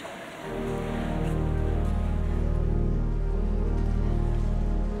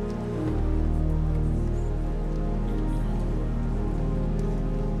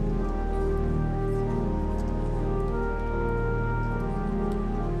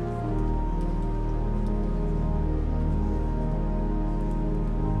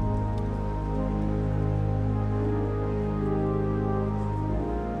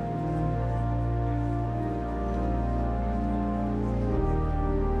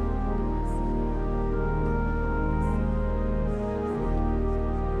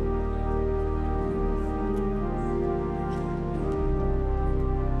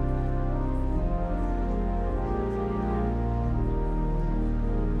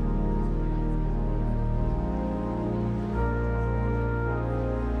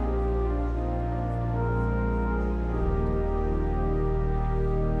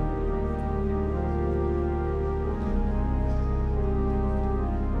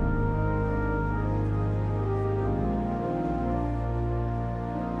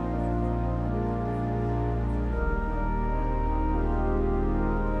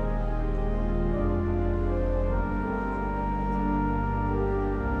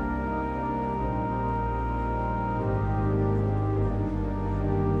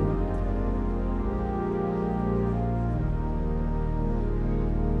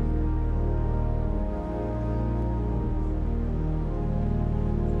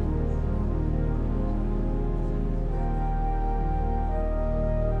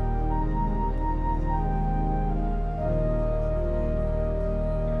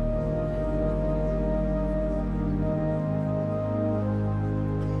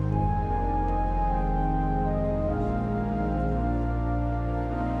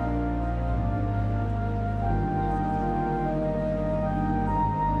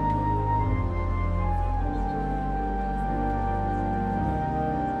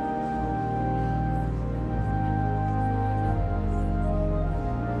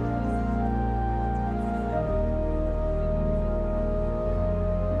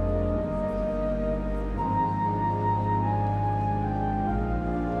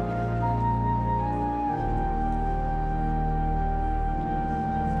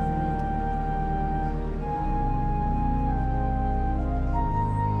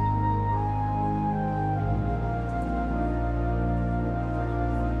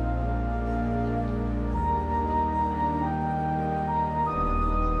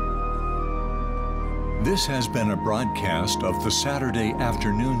 This has been a broadcast of the Saturday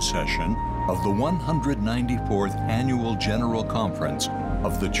afternoon session of the 194th Annual General Conference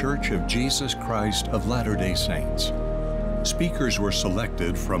of the Church of Jesus Christ of Latter-day Saints. Speakers were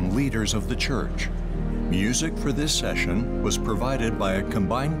selected from leaders of the church. Music for this session was provided by a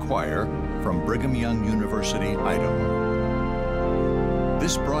combined choir from Brigham Young University, Idaho.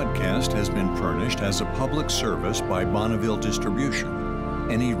 This broadcast has been furnished as a public service by Bonneville Distribution.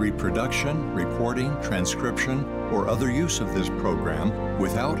 Any reproduction, recording, transcription, or other use of this program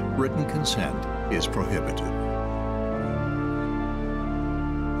without written consent is prohibited.